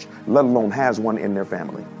marriage, let alone has one in their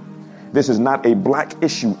family. This is not a black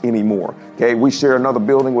issue anymore. Okay, we share another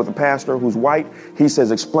building with a pastor who's white. He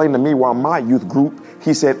says, explain to me why my youth group,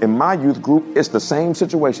 he said, in my youth group, it's the same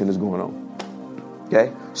situation that's going on.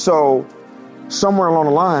 Okay, so somewhere along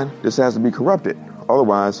the line, this has to be corrupted.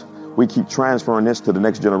 Otherwise, we keep transferring this to the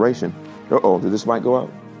next generation. Did this mic go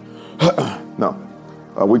out? No.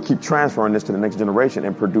 We keep transferring this to the next generation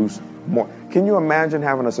and produce more. Can you imagine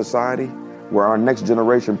having a society where our next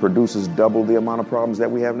generation produces double the amount of problems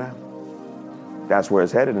that we have now? That's where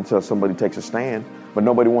it's headed until somebody takes a stand. But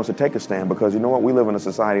nobody wants to take a stand because you know what? We live in a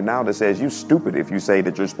society now that says you're stupid if you say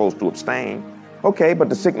that you're supposed to abstain. Okay, but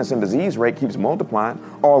the sickness and disease rate keeps multiplying.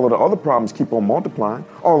 All of the other problems keep on multiplying.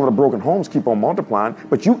 All of the broken homes keep on multiplying.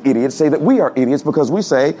 But you idiots say that we are idiots because we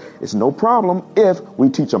say it's no problem if we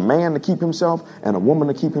teach a man to keep himself and a woman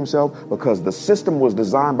to keep himself, because the system was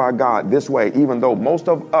designed by God this way, even though most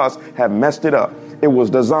of us have messed it up. It was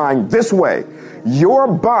designed this way. Your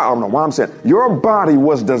body, I don't know why I'm saying, your body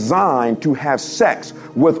was designed to have sex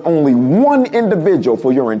with only one individual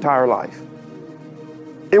for your entire life.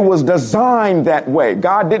 It was designed that way.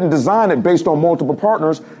 God didn't design it based on multiple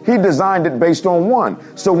partners. He designed it based on one.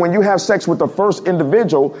 So when you have sex with the first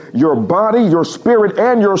individual, your body, your spirit,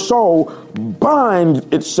 and your soul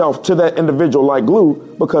bind itself to that individual like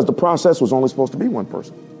glue, because the process was only supposed to be one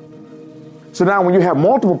person. So now when you have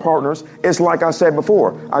multiple partners, it's like I said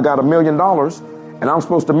before, I got $1 million and I'm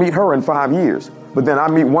supposed to meet her in 5 years. But then I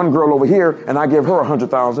meet one girl over here and I give her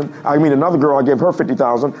 100,000. I meet another girl, I give her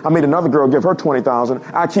 50,000. I meet another girl, give her 20,000.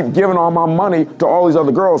 I keep giving all my money to all these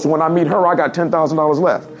other girls. So when I meet her, I got $10,000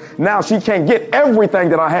 left. Now she can't get everything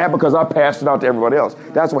that I have because I passed it out to everybody else.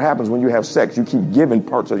 That's what happens when you have sex. You keep giving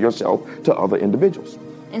parts of yourself to other individuals.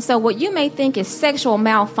 And so what you may think is sexual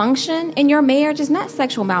malfunction in your marriage is not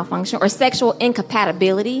sexual malfunction or sexual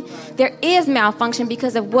incompatibility. There is malfunction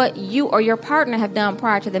because of what you or your partner have done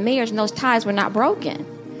prior to the marriage, and those ties were not broken.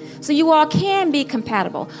 So you all can be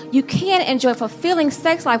compatible. You can enjoy fulfilling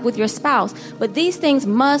sex life with your spouse, but these things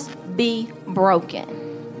must be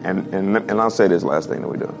broken. And I'll say this last thing that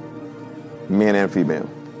we do. Men and female,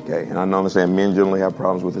 okay? And I understand men generally have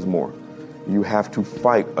problems with this more. You have to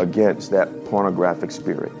fight against that pornographic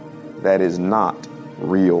spirit. That is not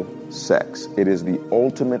real sex. It is the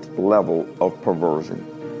ultimate level of perversion.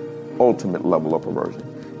 Ultimate level of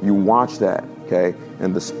perversion. You watch that, okay,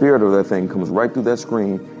 and the spirit of that thing comes right through that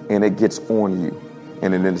screen and it gets on you.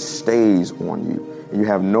 And then it stays on you. And you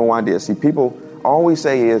have no idea. See, people always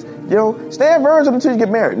say is, stay a virgin until you get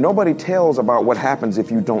married. Nobody tells about what happens if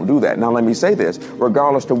you don't do that. Now, let me say this,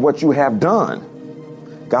 regardless of what you have done,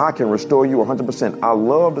 God can restore you 100%. I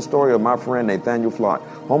love the story of my friend Nathaniel Flock.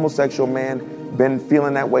 Homosexual man, been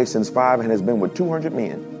feeling that way since 5 and has been with 200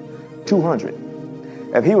 men. 200.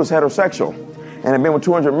 If he was heterosexual and had been with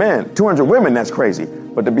 200 men, 200 women, that's crazy.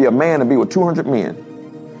 But to be a man and be with 200 men,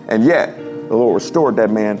 and yet the Lord restored that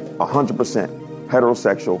man 100%.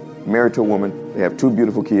 Heterosexual, married to a woman. They have 2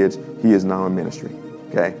 beautiful kids. He is now in ministry.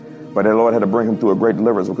 Okay? But the Lord had to bring him through a great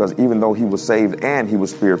deliverance, because even though he was saved and he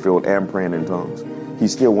was spirit-filled and praying in tongues, he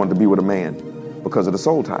still wanted to be with a man because of the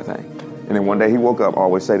soul tie thing. And then one day he woke up, I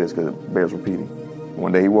always say this because it bears repeating.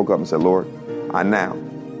 One day he woke up and said, Lord, I now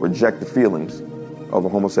reject the feelings of a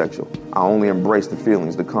homosexual. I only embrace the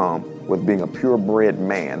feelings that come with being a purebred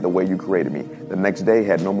man the way you created me. The next day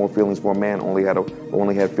had no more feelings for a man, only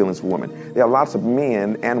had feelings for women. There are lots of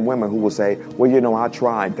men and women who will say, well, I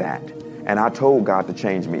tried that and I told God to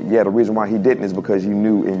change me. Yeah, the reason why he didn't is because you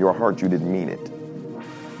knew in your heart you didn't mean it.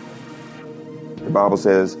 The Bible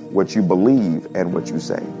says what you believe and what you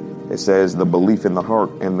say. It says the belief in the heart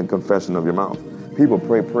and the confession of your mouth. People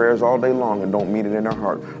pray prayers all day long and don't mean it in their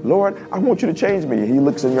heart. Lord, I want you to change me. He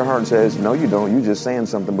looks in your heart and says, no, you don't. You're just saying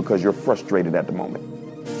something because you're frustrated at the moment.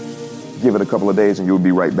 Give it a couple of days and you'll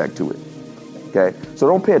be right back to it. Okay? So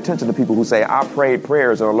don't pay attention to people who say, I prayed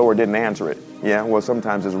prayers and the Lord didn't answer it. Yeah, well,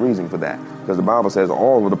 sometimes there's reason for that. Because the Bible says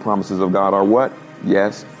all of the promises of God are what?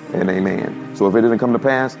 Yes and amen. So if it didn't come to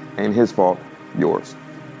pass, ain't his fault. Yours.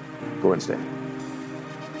 Go ahead and stand.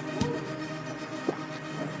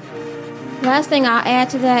 Last thing I'll add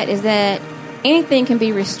to that is that anything can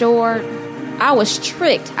be restored. I was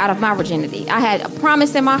tricked out of my virginity. I had a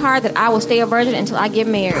promise in my heart that I will stay a virgin until I get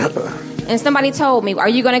married. And somebody told me, are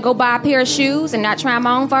you going to go buy a pair of shoes and not try them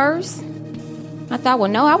on first? I thought, well,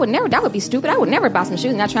 no, I would never. That would be stupid. I would never buy some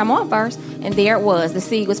shoes and not try them on first. And there it was. The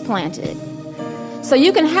seed was planted. So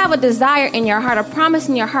you can have a desire in your heart, a promise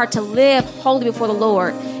in your heart to live holy before the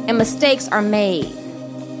Lord, and mistakes are made.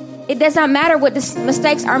 It does not matter what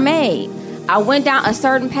mistakes are made. I went down a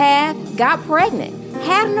certain path, got pregnant,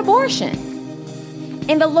 had an abortion.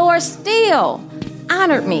 And the Lord still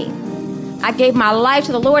honored me. I gave my life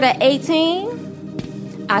to the Lord at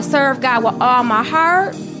 18. I served God with all my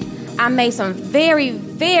heart. I made some very,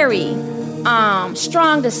 very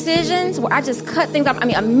strong decisions where I just cut things off,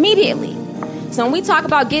 immediately. So when we talk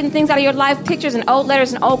about getting things out of your life, pictures and old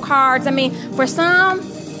letters and old cards, for some,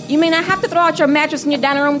 you may not have to throw out your mattress and your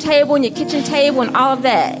dining room table and your kitchen table and all of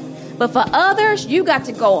that. But for others, you got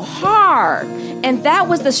to go hard. And that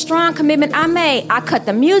was the strong commitment I made. I cut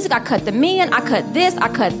the music, I cut the men, I cut this, I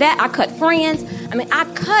cut that, I cut friends. I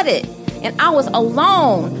cut it. And I was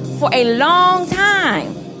alone for a long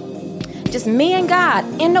time. Just me and God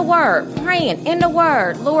in the Word, praying in the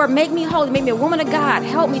Word. Lord, make me holy, make me a woman of God.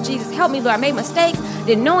 Help me, Jesus. Help me, Lord. I made mistakes,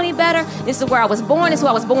 didn't know any better. This is where I was born. This is who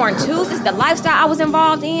I was born to. This is the lifestyle I was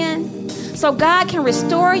involved in. So God can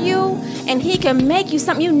restore you, and He can make you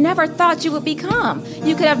something you never thought you would become.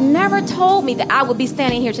 You could have never told me that I would be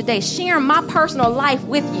standing here today sharing my personal life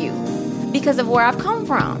with you because of where I've come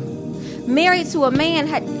from. Married to a man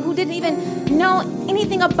who didn't even know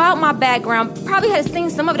anything about my background, probably had seen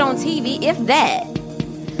some of it on TV, if that.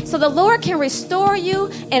 So the Lord can restore you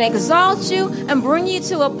and exalt you and bring you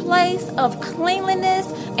to a place of cleanliness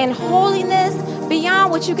and holiness beyond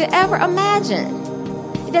what you could ever imagine.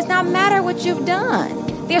 It does not matter what you've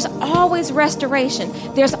done. There's always restoration.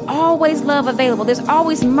 There's always love available. There's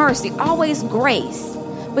always mercy, always grace.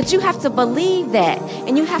 But you have to believe that,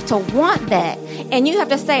 and you have to want that, and you have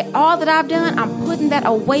to say, all that I've done, I'm putting that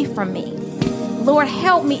away from me. Lord,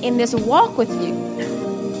 help me in this walk with you.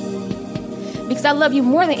 Because I love you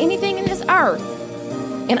more than anything in this earth.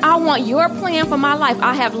 And I want your plan for my life.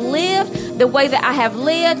 I have lived the way that I have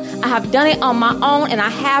lived. I have done it on my own, and I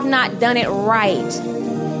have not done it right.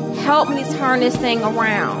 Help me to turn this thing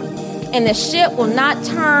around. And the ship will not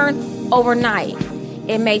turn overnight.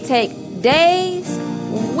 It may take days,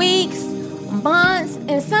 weeks, months,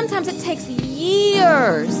 and sometimes it takes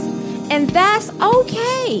years. And that's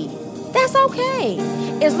okay. That's okay.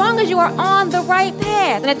 As long as you are on the right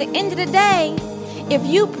path. And at the end of the day, if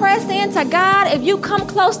you press into God, if you come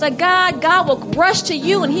close to God, God will rush to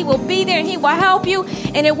you and He will be there and He will help you.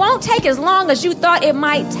 And it won't take as long as you thought it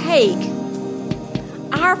might take.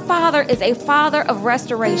 Our Father is a Father of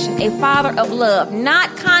restoration, a Father of love,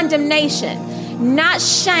 not condemnation, not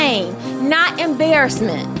shame, not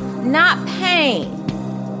embarrassment, not pain.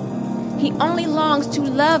 He only longs to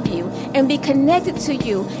love you and be connected to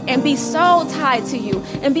you and be soul tied to you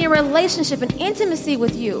and be in relationship and intimacy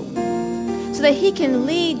with you so that He can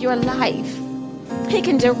lead your life. He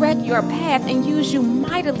can direct your path and use you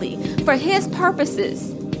mightily for His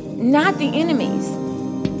purposes, not the enemy's.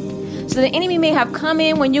 So the enemy may have come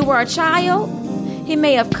in when you were a child. He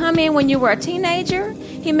may have come in when you were a teenager.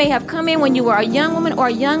 He may have come in when you were a young woman or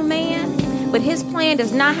a young man. But his plan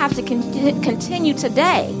does not have to continue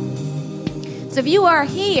today. So if you are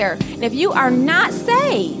here and if you are not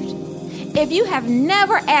saved, if you have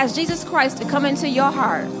never asked Jesus Christ to come into your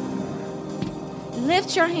heart,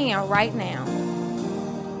 lift your hand right now.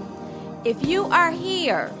 If you are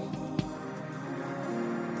here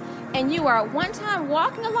and you are one time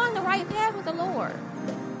walking along the right path with the Lord,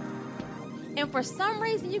 and for some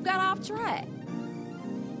reason you got off track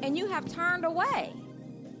and you have turned away,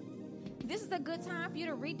 this is a good time for you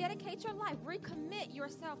to rededicate your life, recommit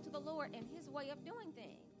yourself to the Lord and His way of doing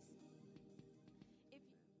things.